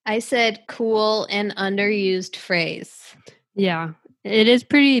 I said cool and underused phrase. Yeah. It is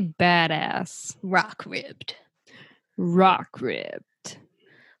pretty badass. Rock ribbed. Rock ribbed.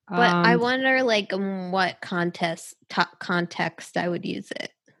 But I wonder, like, what context I would use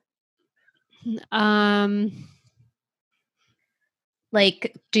it.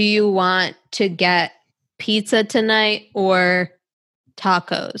 Like, do you want to get pizza tonight or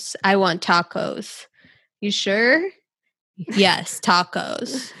tacos? I want tacos. You sure? Yes,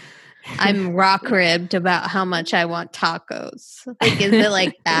 tacos. I'm rock ribbed about how much I want tacos. Like, is it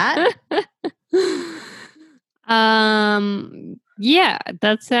like that? Yeah,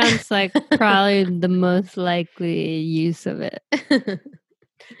 that sounds like probably the most likely use of it.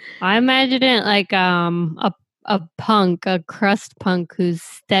 I imagine it like a crust punk who's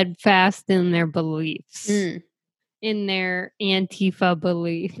steadfast in their beliefs, in their Antifa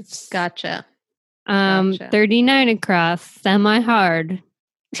beliefs. Gotcha. 39 across, semi-hard.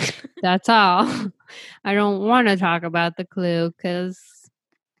 That's all. I don't want to talk about the clue because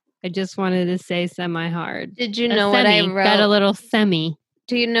I just wanted to say semi-hard. Did you know what I wrote? Got a little semi.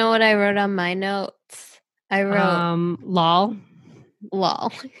 Do you know what I wrote on my notes? I wrote lol.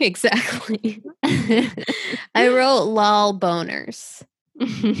 Lol. Exactly. I wrote lol boners.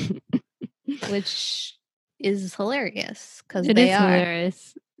 Which is hilarious because they are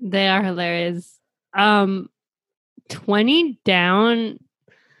hilarious. They are hilarious. 20 down,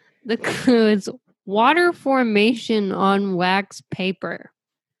 the clue is water formation on wax paper.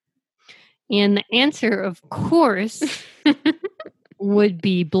 And the answer, of course, would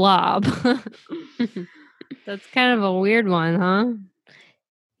be blob. That's kind of a weird one, huh?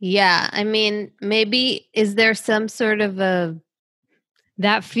 Yeah, I mean, maybe is there some sort of a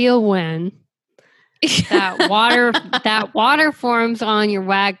that feel when that water forms on your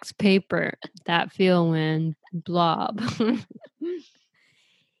wax paper. That feel when blob.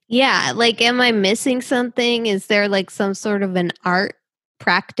 Yeah, like am I missing something? Is there like some sort of an art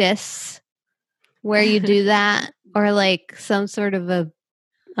practice where you do that or like some sort of a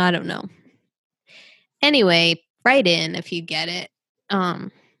I don't know. Anyway, write in if you get it.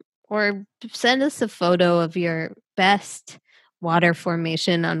 Or send us a photo of your best water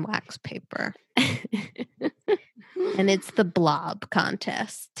formation on wax paper. And it's the blob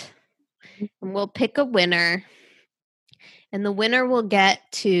contest. And we'll pick a winner. And the winner will get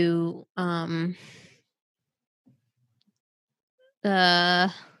to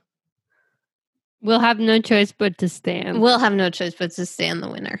we'll have no choice but to stand. We'll have no choice but to stand the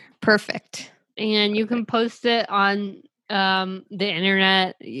winner. Perfect. And you can post it on the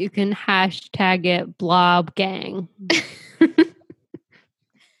internet. You can hashtag it blob gang.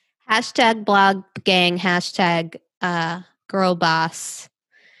 Hashtag blog gang, hashtag girl boss.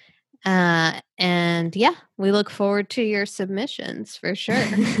 And yeah, we look forward to your submissions for sure.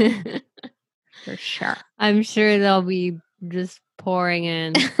 For sure. I'm sure they'll be just pouring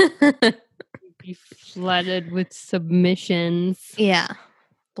in. Be flooded with submissions. Yeah.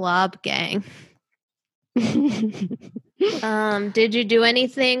 Blob gang. Did you do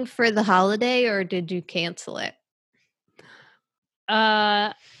anything for the holiday or did you cancel it?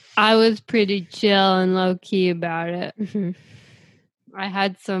 I was pretty chill and low key about it. Mm-hmm. I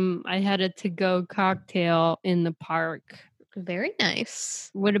had a to-go cocktail in the park. Very nice.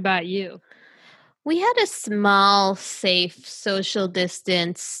 What about you? We had a small, safe, social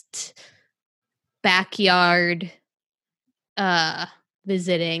distanced backyard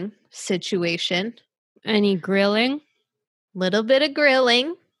visiting situation. Any grilling? Little bit of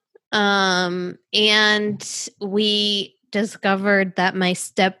grilling. And we discovered that my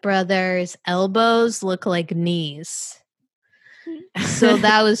stepbrother's elbows look like knees. So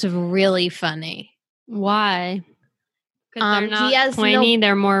that was really funny. Why? Because they're not he has pointy,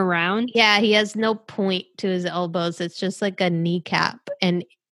 they're more round? Yeah, he has no point to his elbows. It's just like a kneecap. And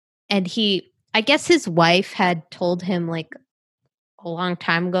he, I guess his wife had told him like a long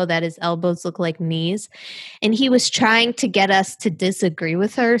time ago that his elbows look like knees. And he was trying to get us to disagree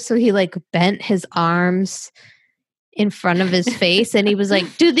with her. So he like bent his arms in front of his face and he was like,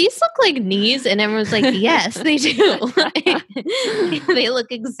 do these look like knees? And everyone's like, yes, they do. They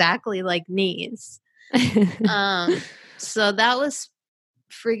look exactly like knees. So that was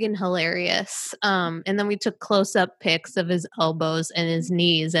friggin' hilarious. And then we took close-up pics of his elbows and his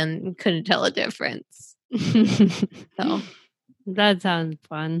knees and couldn't tell a difference. So that sounds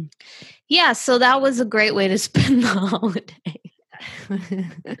fun. Yeah, so that was a great way to spend the holiday.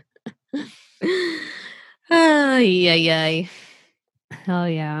 Yay. Hell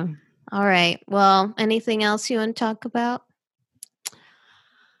yeah. All right. Well, anything else you want to talk about?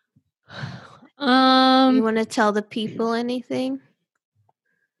 You want to tell the people anything?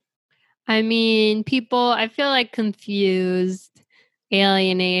 I mean, people, I feel like confused,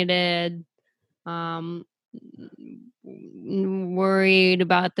 alienated, worried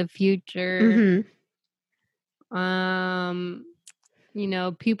about the future. Mm-hmm. You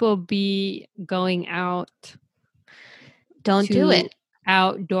know, people be going out. Don't do it.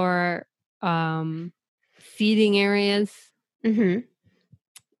 Outdoor feeding areas. Mm-hmm.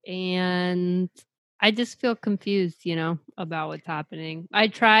 And I just feel confused, you know, about what's happening. I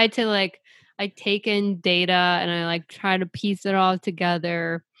try to I take in data and I try to piece it all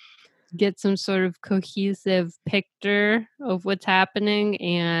together, get some sort of cohesive picture of what's happening,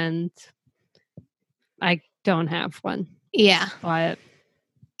 and I don't have one. Yeah.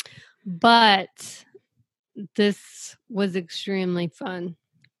 But this was extremely fun.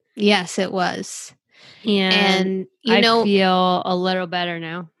 Yes, it was. And I feel a little better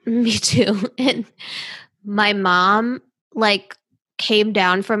now. Me too. And my mom came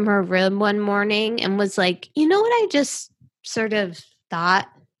down from her room one morning and was like, you know what I just sort of thought?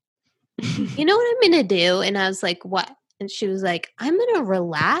 You know what I'm going to do? And I was like, what? And she was like, I'm going to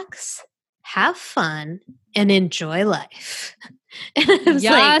relax, have fun, and enjoy life. And I was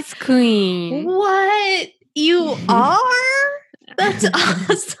yes, queen. What? You are? That's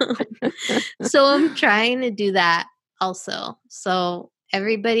awesome. So I'm trying to do that also. So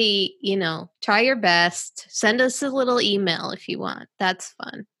everybody, you know, try your best. Send us a little email if you want. That's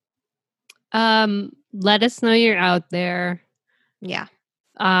fun. Let us know you're out there. Yeah.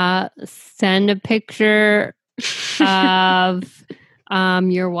 Send a picture of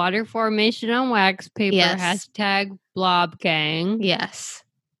your water formation on wax paper. Yes. Hashtag Blob Gang. Yes.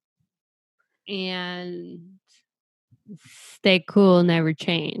 And stay cool, never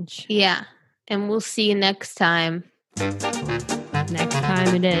change. Yeah. And we'll see you next time. Next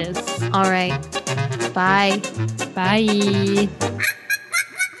time it is. All right. Bye. Bye.